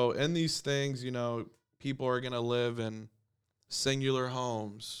 And so in these things, you know, people are going to live in singular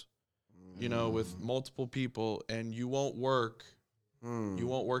homes, you know, with multiple people, and you won't work. You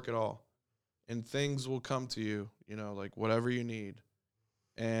won't work at all. And things will come to you, you know, like whatever you need.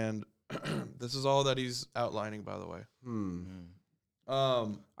 And this is all that he's outlining, by the way.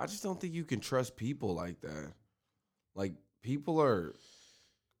 I just don't think you can trust people like that. Like people are.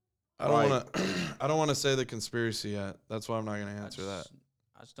 I don't want to say the conspiracy yet. That's why I'm not going to answer that.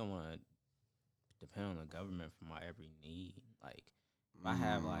 I just don't want to depend on the government for my every need. Like, if I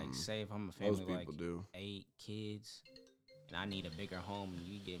have, like, say if I'm a family Most of, people like, do. 8 kids, and I need a bigger home, and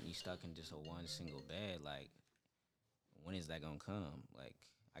you get me stuck in just a one single bed, like, when is that going to come? Like,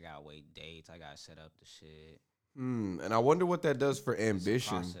 I got to wait dates. I got to set up the shit. And I wonder what that does for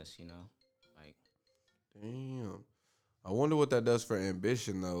ambition. It's a process, you know? Like, Damn. I wonder what that does for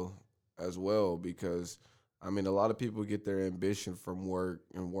ambition, though, as well, because, I mean, a lot of people get their ambition from work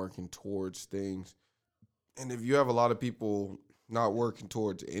and working towards things. And if you have a lot of people not working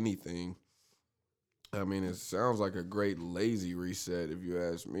towards anything, I mean, it sounds like a great lazy reset, if you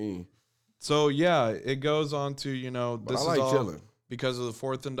ask me. So, yeah, it goes on to, you know, But this I like is all chilling. because of the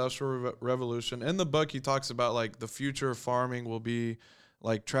fourth industrial revolution. In the book, he talks about, like, the future of farming will be,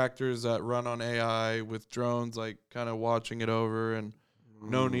 like, tractors that run on AI with drones, like, kind of watching it over and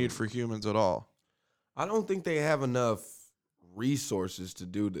no need for humans at all. I don't think they have enough resources to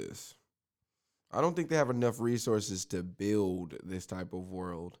do this. I don't think they have enough resources to build this type of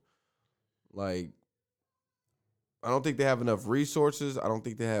world. Like, I don't think they have enough resources. I don't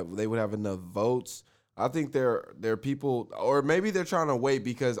think they would have enough votes. I think they're people, or maybe they're trying to wait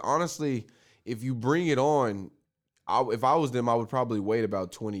because honestly, if you bring it on, if I was them, I would probably wait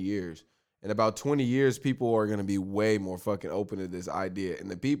about 20 years. In about 20 years, people are going to be way more fucking open to this idea. And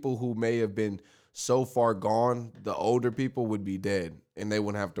the people who may have been so far gone, the older people would be dead and they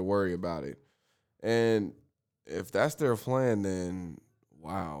wouldn't have to worry about it. And if that's their plan, then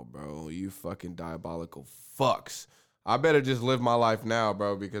wow, bro, you fucking diabolical fucks. I better just live my life now,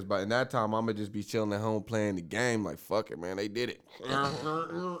 bro, because in that time, I'm going to just be chilling at home playing the game. Like, fuck it, man, they did it.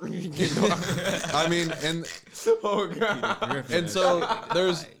 I mean, and Oh, God. and so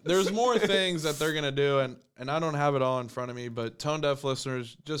there's more things that they're gonna do, and I don't have it all in front of me, but tone deaf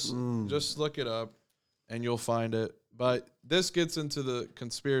listeners, just look it up, and you'll find it. But this gets into the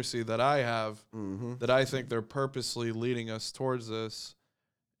conspiracy that I have, that I think they're purposely leading us towards this,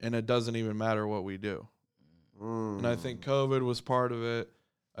 and it doesn't even matter what we do. And I think COVID was part of it.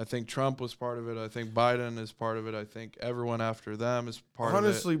 I think Trump was part of it. I think Biden is part of it. I think everyone after them is part of it.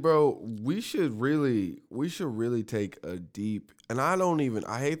 Honestly, bro, we should really take a deep, and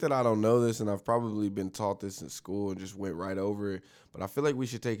I hate that I don't know this, and I've probably been taught this in school and just went right over it, but I feel like we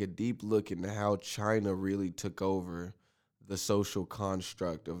should take a deep look into how China really took over the social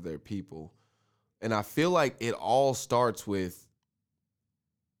construct of their people. And I feel like it all starts with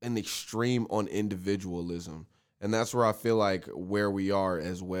an extreme on individualism. And that's where I feel like where we are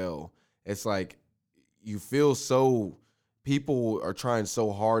as well. It's like you feel people are trying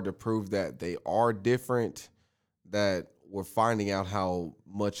so hard to prove that they are different, that we're finding out how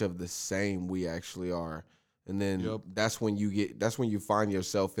much of the same we actually are. And then that's when you find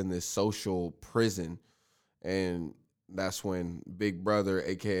yourself in this social prison. And that's when Big Brother,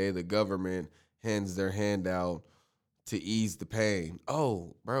 aka the government, hands their hand out to ease the pain.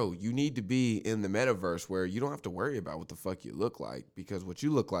 Oh, bro, you need to be in the metaverse where you don't have to worry about what the fuck you look like, because what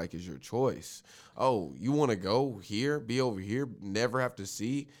you look like is your choice. Oh, you want to go here, be over here, never have to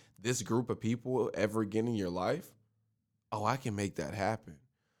see this group of people ever again in your life? Oh, I can make that happen.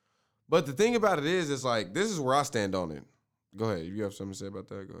 But the thing about it is, it's like, this is where I stand on it. Go ahead. If you have something to say about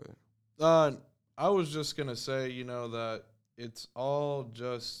that, go ahead. I was just going to say, that it's all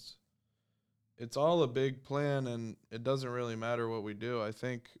a big plan, and it doesn't really matter what we do. I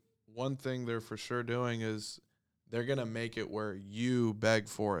think one thing they're for sure doing is they're going to make it where you beg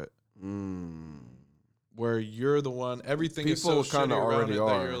for it. Where you're the one, everything is so shitty around it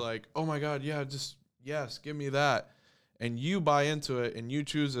that you're like, oh my God, yeah, just, yes, give me that. And you buy into it and you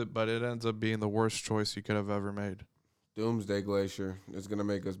choose it, but it ends up being the worst choice you could have ever made. Doomsday Glacier is going to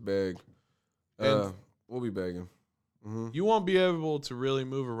make us beg. We'll be begging. Mm-hmm. You won't be able to really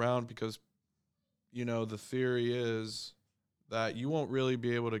move around because, the theory is that you won't really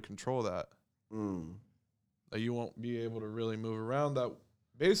be able to control that. That you won't be able to really move around that.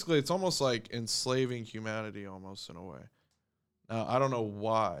 Basically, it's almost like enslaving humanity almost in a way. Now, I don't know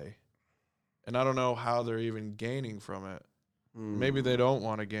why. And I don't know how they're even gaining from it. Maybe they don't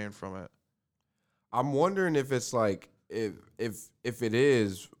want to gain from it. I'm wondering if it's like, if it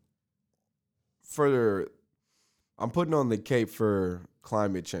is further, I'm putting on the cape for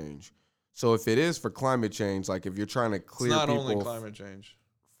climate change. So if it is for climate change, like if you're trying to clear people, it's not only climate change.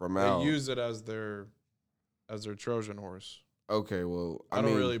 From out, they use it as their Trojan horse. Okay, well, I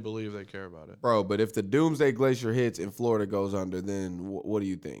don't really believe they care about it, bro. But if the Doomsday Glacier hits and Florida goes under, then what do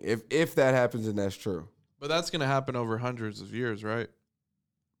you think? If that happens and that's true, but that's gonna happen over hundreds of years, right?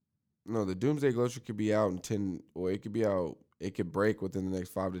 No, the Doomsday Glacier could be out in 10. Or it could be out. It could break within the next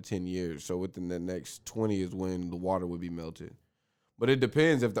 5 to 10 years. So within the next 20 is when the water would be melted. But it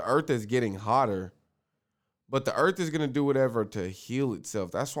depends if the Earth is getting hotter. But the Earth is going to do whatever to heal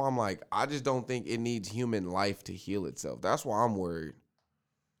itself. That's why I'm like, I just don't think it needs human life to heal itself. That's why I'm worried.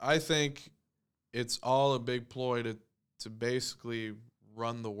 I think it's all a big ploy to basically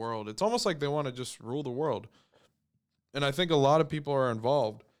run the world. It's almost like they want to just rule the world. And I think a lot of people are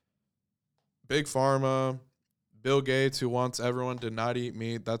involved. Big Pharma, Bill Gates, who wants everyone to not eat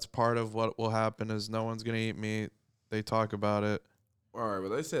meat. That's part of what will happen is no one's going to eat meat. They talk about it. All right,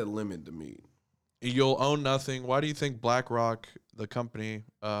 but they said limit the meat. You'll own nothing. Why do you think BlackRock, the company,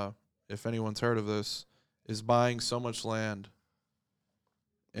 if anyone's heard of this, is buying so much land?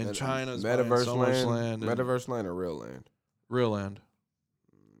 And China's buying so much land. Metaverse land or real land? Real land.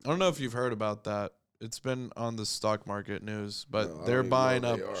 I don't know if you've heard about that. It's been on the stock market news, but they're buying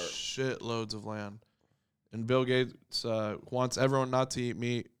up shitloads of land. And Bill Gates wants everyone not to eat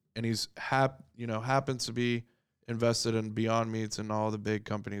meat, and he's happens to be invested in Beyond Meats and all the big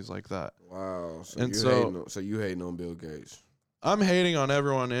companies like that. Wow. So you hating on Bill Gates? I'm hating on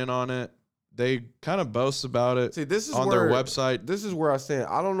everyone in on it. They kind of boast about it. See, this is on their website. This is where I stand.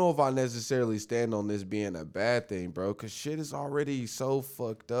 I don't know if I necessarily stand on this being a bad thing, bro, because shit is already so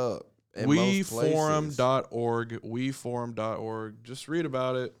fucked up. WeForum.org. Just read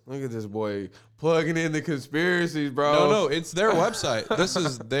about it. Look at this boy plugging in the conspiracies, bro. No, it's their website. This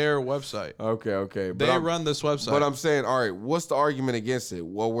is their website. Okay. They run this website. But I'm saying, all right, what's the argument against it?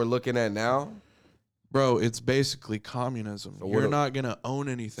 What we're looking at now? Bro, it's basically communism. So you're not going to own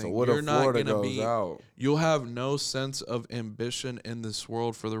anything. So you're not going to be out. You'll have no sense of ambition in this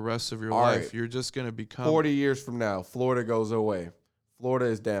world for the rest of your life. Right. You're just going to become 40 years from now, Florida goes away. Florida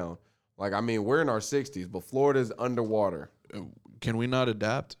is down. Like, I mean, we're in our 60s, but Florida's underwater. Can we not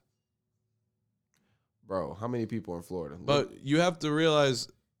adapt? Bro, how many people are in Florida? But you have to realize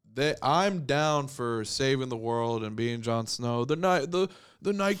that I'm down for saving the world and being Jon Snow. The Night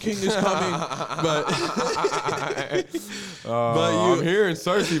King is coming. I'm hearing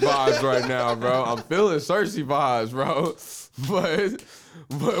Cersei vibes right now, bro. I'm feeling Cersei vibes, bro.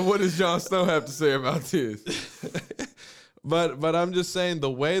 But what does Jon Snow have to say about this? But I'm just saying the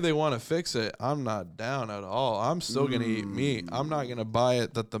way they want to fix it, I'm not down at all. I'm still going to eat meat. I'm not going to buy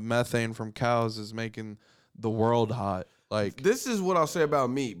it that the methane from cows is making the world hot. Like, this is what I'll say about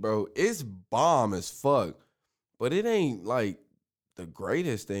meat, bro. It's bomb as fuck, but it ain't like the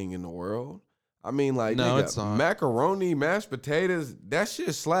greatest thing in the world. I mean, like, no, it's not. Macaroni, mashed potatoes, that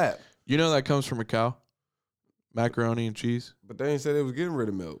shit slap. You know that comes from a cow? Macaroni and cheese? But they ain't said they was getting rid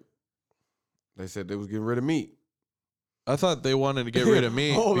of milk. They said they was getting rid of meat. I thought they wanted to get rid of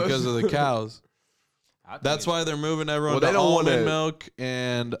meat because of the cows. That's why they're moving everyone they to don't almond wanna- milk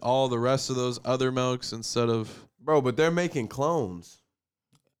and all the rest of those other milks instead of. Bro, but they're making clones.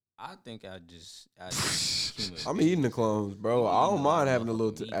 I think I just I'm eating the clones, bro. I don't mind having a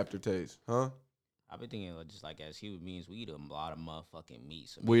little meat. aftertaste, huh? I've been thinking just like as human beings, we eat a lot of motherfucking meat.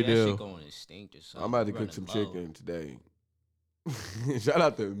 So We maybe do. That shit going extinct or something. I'm about to We cook some running low. chicken today. Shout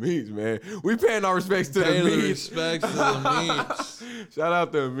out to the meats, man. We paying our respects to Pay the the meats. respects to the meats. Shout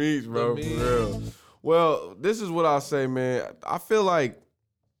out to the meats, bro. The For meats. real. Well, this is what I'll say, man. I feel like,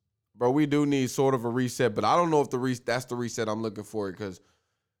 bro, we do need sort of a reset, but I don't know if that's the reset I'm looking for, because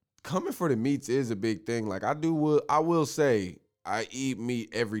coming for the meats is a big thing. Like I will say I eat meat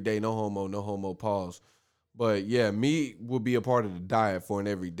every day. No homo, pause. But yeah, meat will be a part of the diet for an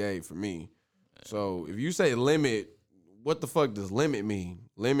everyday for me. So if you say limit, what the fuck does limit mean?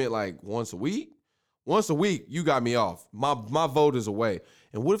 Limit like once a week? Once a week, you got me off. My vote is away.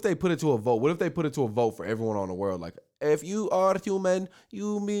 And what if they put it to a vote? What if they put it to a vote for everyone on the world? Like, if you are human,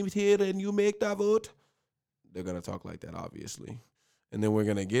 you meet here and you make that vote. They're gonna talk like that, obviously. And then we're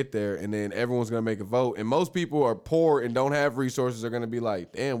gonna get there, and then everyone's gonna make a vote. And most people are poor and don't have resources. Are gonna be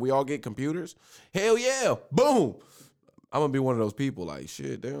like, damn, we all get computers? Hell yeah, boom. I'm gonna be one of those people like,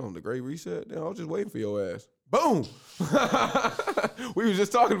 shit, damn, the Great Reset. Damn, I was just waiting for your ass. Boom. We was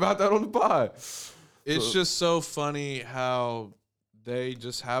just talking about that on the pod. It's just so funny how they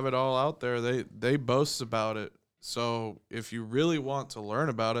just have it all out there. They boast about it. So if you really want to learn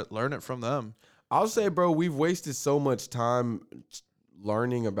about it, learn it from them. I'll say, bro, we've wasted so much time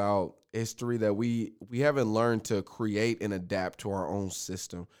learning about history that we haven't learned to create and adapt to our own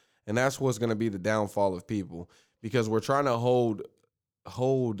system. And that's what's going to be the downfall of people, because we're trying to hold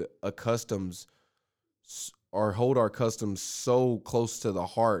our customs so close to the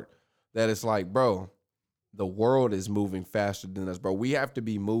heart that it's like, bro, the world is moving faster than us, bro. We have to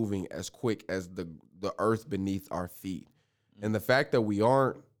be moving as quick as the earth beneath our feet. And the fact that we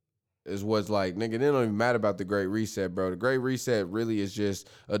aren't is what's like, nigga, it don't even matter about the Great Reset, bro. The Great Reset really is just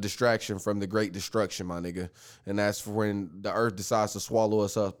a distraction from the Great Destruction, my nigga. And that's for when the earth decides to swallow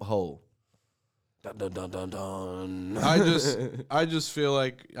us up whole. Dun, dun, dun, dun, dun. I just feel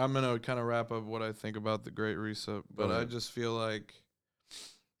like I'm gonna kind of wrap up what I think about the Great Reset, but I just feel like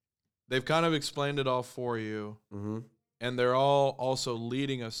they've kind of explained it all for you, and they're all also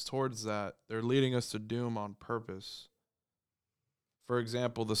leading us towards that. They're leading us to doom on purpose. For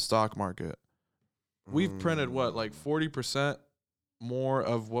example, the stock market. We've printed what, like 40% more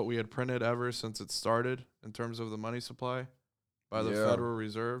of what we had printed ever since it started in terms of the money supply by the Federal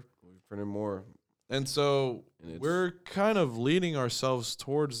Reserve. We've printed more. And so we're kind of leading ourselves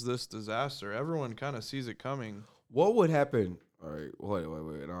towards this disaster. Everyone kind of sees it coming. What would happen? All right,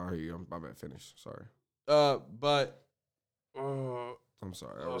 wait. I'll hear you. I'm about to finish. Sorry. But I'm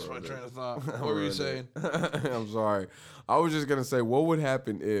sorry. I lost my train of thought. What were you saying? I'm sorry. I was just gonna say, what would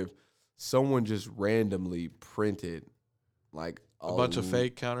happen if someone just randomly printed like A bunch of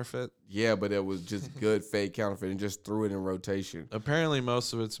fake counterfeit? Yeah, but it was just good fake counterfeit and just threw it in rotation. Apparently,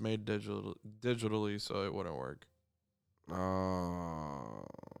 most of it's made digitally, so it wouldn't work.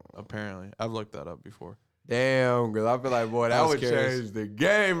 Apparently. I've looked that up before. Damn, because I feel like, boy, that I was would curious. change the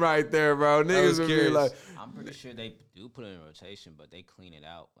game right there, bro. Niggas would be curious. like, I'm pretty sure they do put it in rotation, but they clean it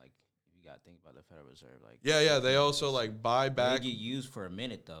out. Like, you got to think about the Federal Reserve. Like, Yeah. They also like buy they back. get used for a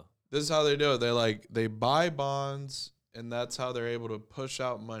minute, though. This is how they do it. They buy bonds, and that's how they're able to push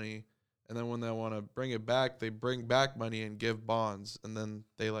out money. And then when they want to bring it back, they bring back money and give bonds. And then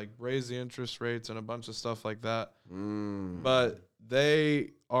they like raise the interest rates and a bunch of stuff like that. But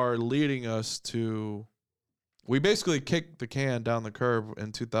they are leading us to, we basically kicked the can down the curb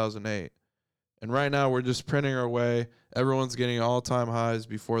in 2008. And right now we're just printing our way. Everyone's getting all-time highs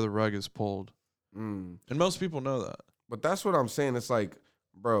before the rug is pulled. And most people know that. But that's what I'm saying. It's like,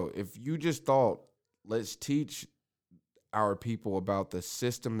 bro, if you just thought, let's teach our people about the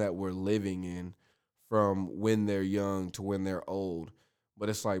system that we're living in from when they're young to when they're old. But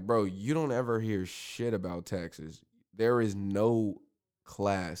it's like, bro, you don't ever hear shit about taxes. There is no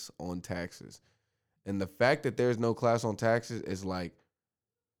class on taxes. And the fact that there's no class on taxes is like,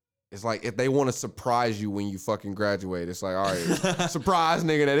 it's like if they want to surprise you when you fucking graduate. It's like, all right, surprise,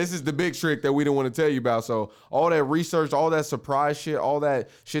 nigga, that this is the big trick that we didn't want to tell you about. So all that research, all that surprise shit, all that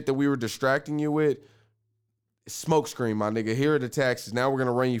shit that we were distracting you with, smoke screen, my nigga. Here are the taxes. Now we're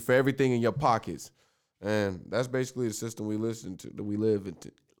gonna run you for everything in your pockets. And that's basically the system we live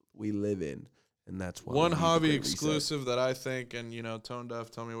in. And that's why One hobby exclusive that I think, and Tone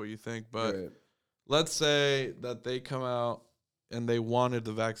Deaf, tell me what you think, but let's say that they come out and they wanted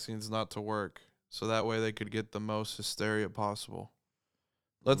the vaccines not to work, so that way they could get the most hysteria possible.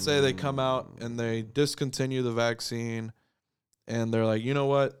 Let's say they come out and they discontinue the vaccine and they're like, you know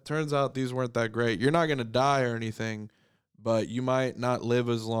what? Turns out these weren't that great. You're not going to die or anything, but you might not live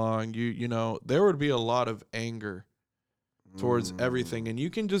as long. You know, there would be a lot of anger towards everything. And you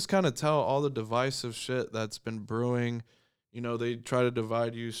can just kind of tell all the divisive shit that's been brewing. You know, they try to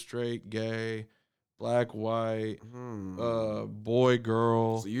divide you straight, gay, black, white, boy,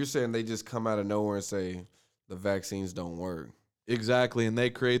 girl. So you're saying they just come out of nowhere and say the vaccines don't work. Exactly. And they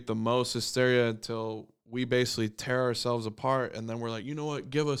create the most hysteria until we basically tear ourselves apart. And then we're like, you know what?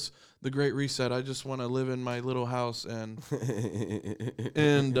 Give us the great reset. I just want to live in my little house and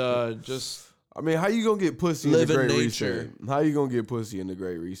just... I mean, how you gonna get pussy live in the in Great nature. Reset? How you gonna get pussy in the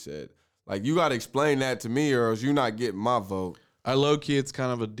Great Reset? Like, you gotta explain that to me, or else you not getting my vote. I low-key, it's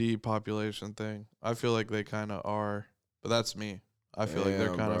kind of a depopulation thing. I feel like they kind of are, but that's me. I feel like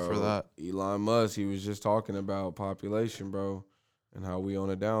they're kind of for that. Elon Musk, he was just talking about population, bro, and how we on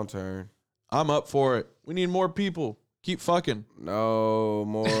a downturn. I'm up for it. We need more people. Keep fucking. No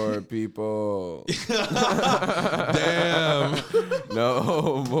more people. Damn.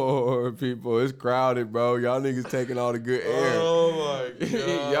 No more people. It's crowded, bro. Y'all niggas taking all the good air. Oh my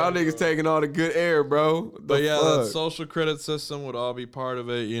god. Y'all niggas taking all the good air, bro. But yeah, that social credit system would all be part of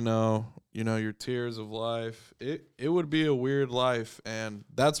it, you know, your tiers of life. It would be a weird life, and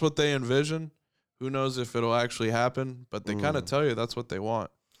that's what they envision. Who knows if it'll actually happen, but they kind of tell you that's what they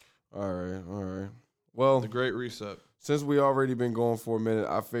want. All right. Well, The Great Reset. since we already been going for a minute,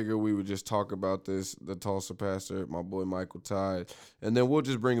 I figured we would just talk about this, the Tulsa pastor, my boy Michael Todd, and then we'll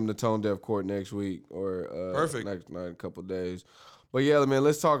just bring him to Tone Deaf Court next week or Perfect. next night, a couple days. But yeah, man,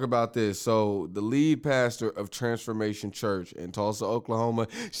 let's talk about this. So the lead pastor of Transformation Church in Tulsa, Oklahoma.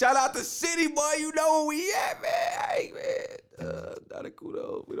 Shout out to City, boy. You know where we at, man. Hey, man. Not a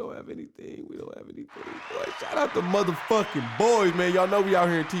KUDOS. We don't have anything. Boy, shout out to motherfucking boys, man. Y'all know we out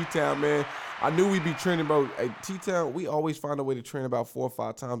here in T-Town, man. I knew we'd be trending, bro. At T-Town, we always find a way to trend about 4 or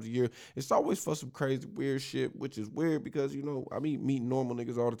 5 times a year. It's always for some crazy, weird shit, which is weird because, you know, I mean, meet normal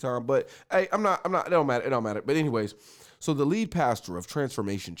niggas all the time. But, hey, it don't matter. But anyways, so the lead pastor of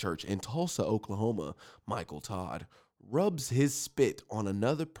Transformation Church in Tulsa, Oklahoma, Michael Todd, rubs his spit on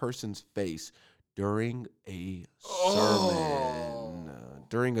another person's face during a sermon.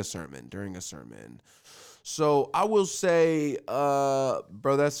 During a sermon. So I will say, bro,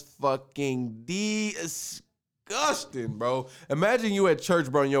 that's fucking disgusting, bro. Imagine you at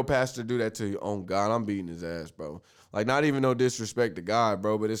church, bro, and your pastor do that to you. Oh, God, I'm beating his ass, bro. Like, not even no disrespect to God,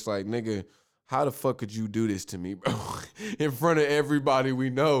 bro, but it's like, nigga, how the fuck could you do this to me, bro? In front of everybody we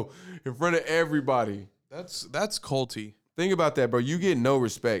know. In front of everybody. That's culty. Think about that, bro. You get no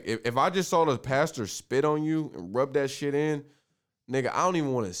respect. If I just saw the pastor spit on you and rub that shit in, nigga, I don't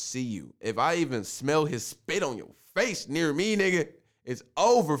even want to see you. If I even smell his spit on your face near me, nigga, it's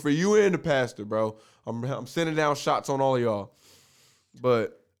over for you and the pastor, bro. I'm sending down shots on all of y'all.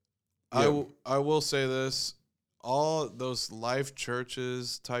 But yeah. I will say this. All those life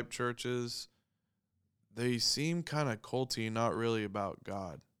churches, type churches, they seem kind of culty, not really about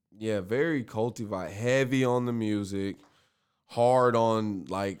God. Yeah, very culty vibe. Heavy on the music. Hard on,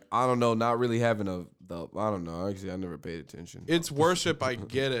 like, I don't know, not really having I don't know. Actually, I never paid attention. It's worship, I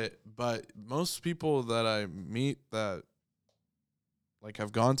get it. But most people that I meet that, like,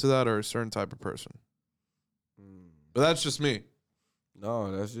 have gone to that are a certain type of person. But that's just me.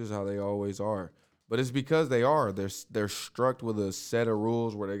 No, that's just how they always are. But it's because they are. They're struck with a set of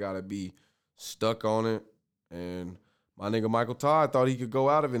rules where they got to be stuck on it. And my nigga Michael Todd thought he could go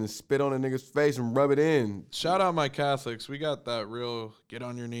out of it and spit on a nigga's face and rub it in. Shout out my Catholics. We got that real get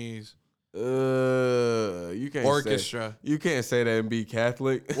on your knees. You can't orchestra. You can't say that and be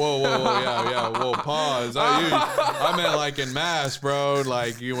Catholic. Whoa, yeah. Whoa, pause. I meant like in mass, bro.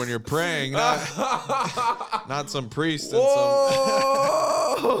 Like you when you're praying, not some priest and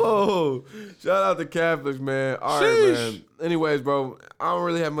Whoa! Shout out to Catholics, man. All right, man. Anyways, bro, I don't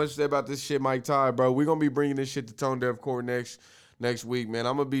really have much to say about this shit, Mike Todd, bro. We're gonna be bringing this shit to Tone Deaf Court next week, man.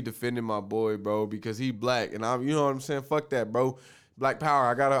 I'm gonna be defending my boy, bro, because he black, and you know what I'm saying. Fuck that, bro. Black power.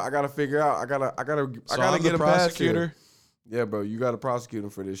 I gotta figure out. I gotta get a prosecutor. Yeah, bro, you gotta prosecute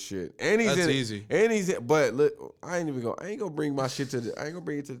him for this shit. And he's easy. And but look, I ain't gonna bring my shit I ain't gonna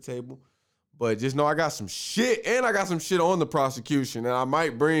bring it to the table. But just know I got some shit, and I got some shit on the prosecution that I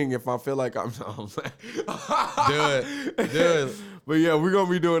might bring if I feel like I'm. Do it. But yeah, we're gonna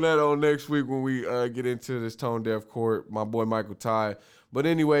be doing that on next week when we get into this Tone Deaf Court. My boy Michael Todd. But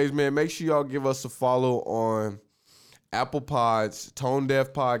anyways, man, make sure y'all give us a follow on Apple Pods, Tone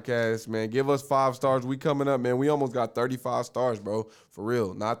Deaf Podcast, man. Give us 5 stars. We coming up, man. We almost got 35 stars, bro. For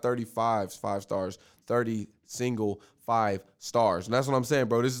real. Not 35 5 stars. 30 single 5 stars. And that's what I'm saying,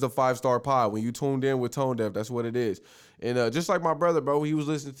 bro. This is a 5-star pod. When you tuned in with Tone Deaf, that's what it is. And just like my brother, bro, he was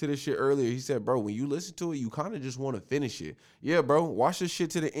listening to this shit earlier. He said, bro, when you listen to it, you kind of just want to finish it. Yeah, bro. Watch this shit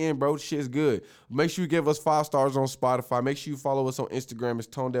to the end, bro. This shit's good. Make sure you give us 5 stars on Spotify. Make sure you follow us on Instagram. It's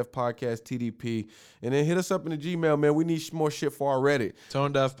Tone Deaf Podcast, TDP. And then hit us up in the Gmail, man. We need more shit for our Reddit.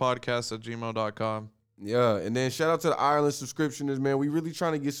 ToneDeafPodcast@gmail.com. Yeah, and then shout out to the Ireland subscriptioners, man. We really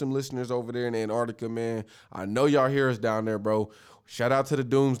trying to get some listeners over there in Antarctica, man. I know y'all hear us down there, bro. Shout out to the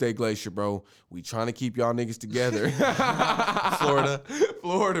Doomsday Glacier, bro. We trying to keep y'all niggas together.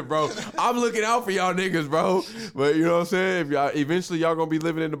 Florida, bro. I'm looking out for y'all niggas, bro. But you know what I'm saying? If y'all eventually y'all gonna be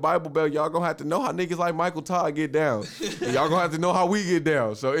living in the Bible Belt, y'all gonna have to know how niggas like Michael Todd get down. And y'all gonna have to know how we get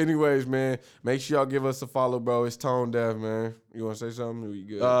down. So anyways, man, make sure y'all give us a follow, bro. It's Tone Deaf, man. You wanna say something? We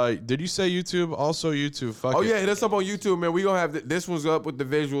good? Did you say YouTube? Also YouTube. Fuck Oh it. yeah, hit us up on YouTube, man. We gonna have this one's up with the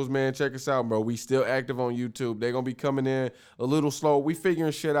visuals, man. Check us out, bro. We still active on YouTube. They gonna be coming in a little slow. We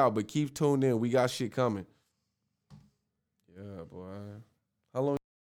figuring shit out, but keep tuned in. We got shit coming. Yeah, boy.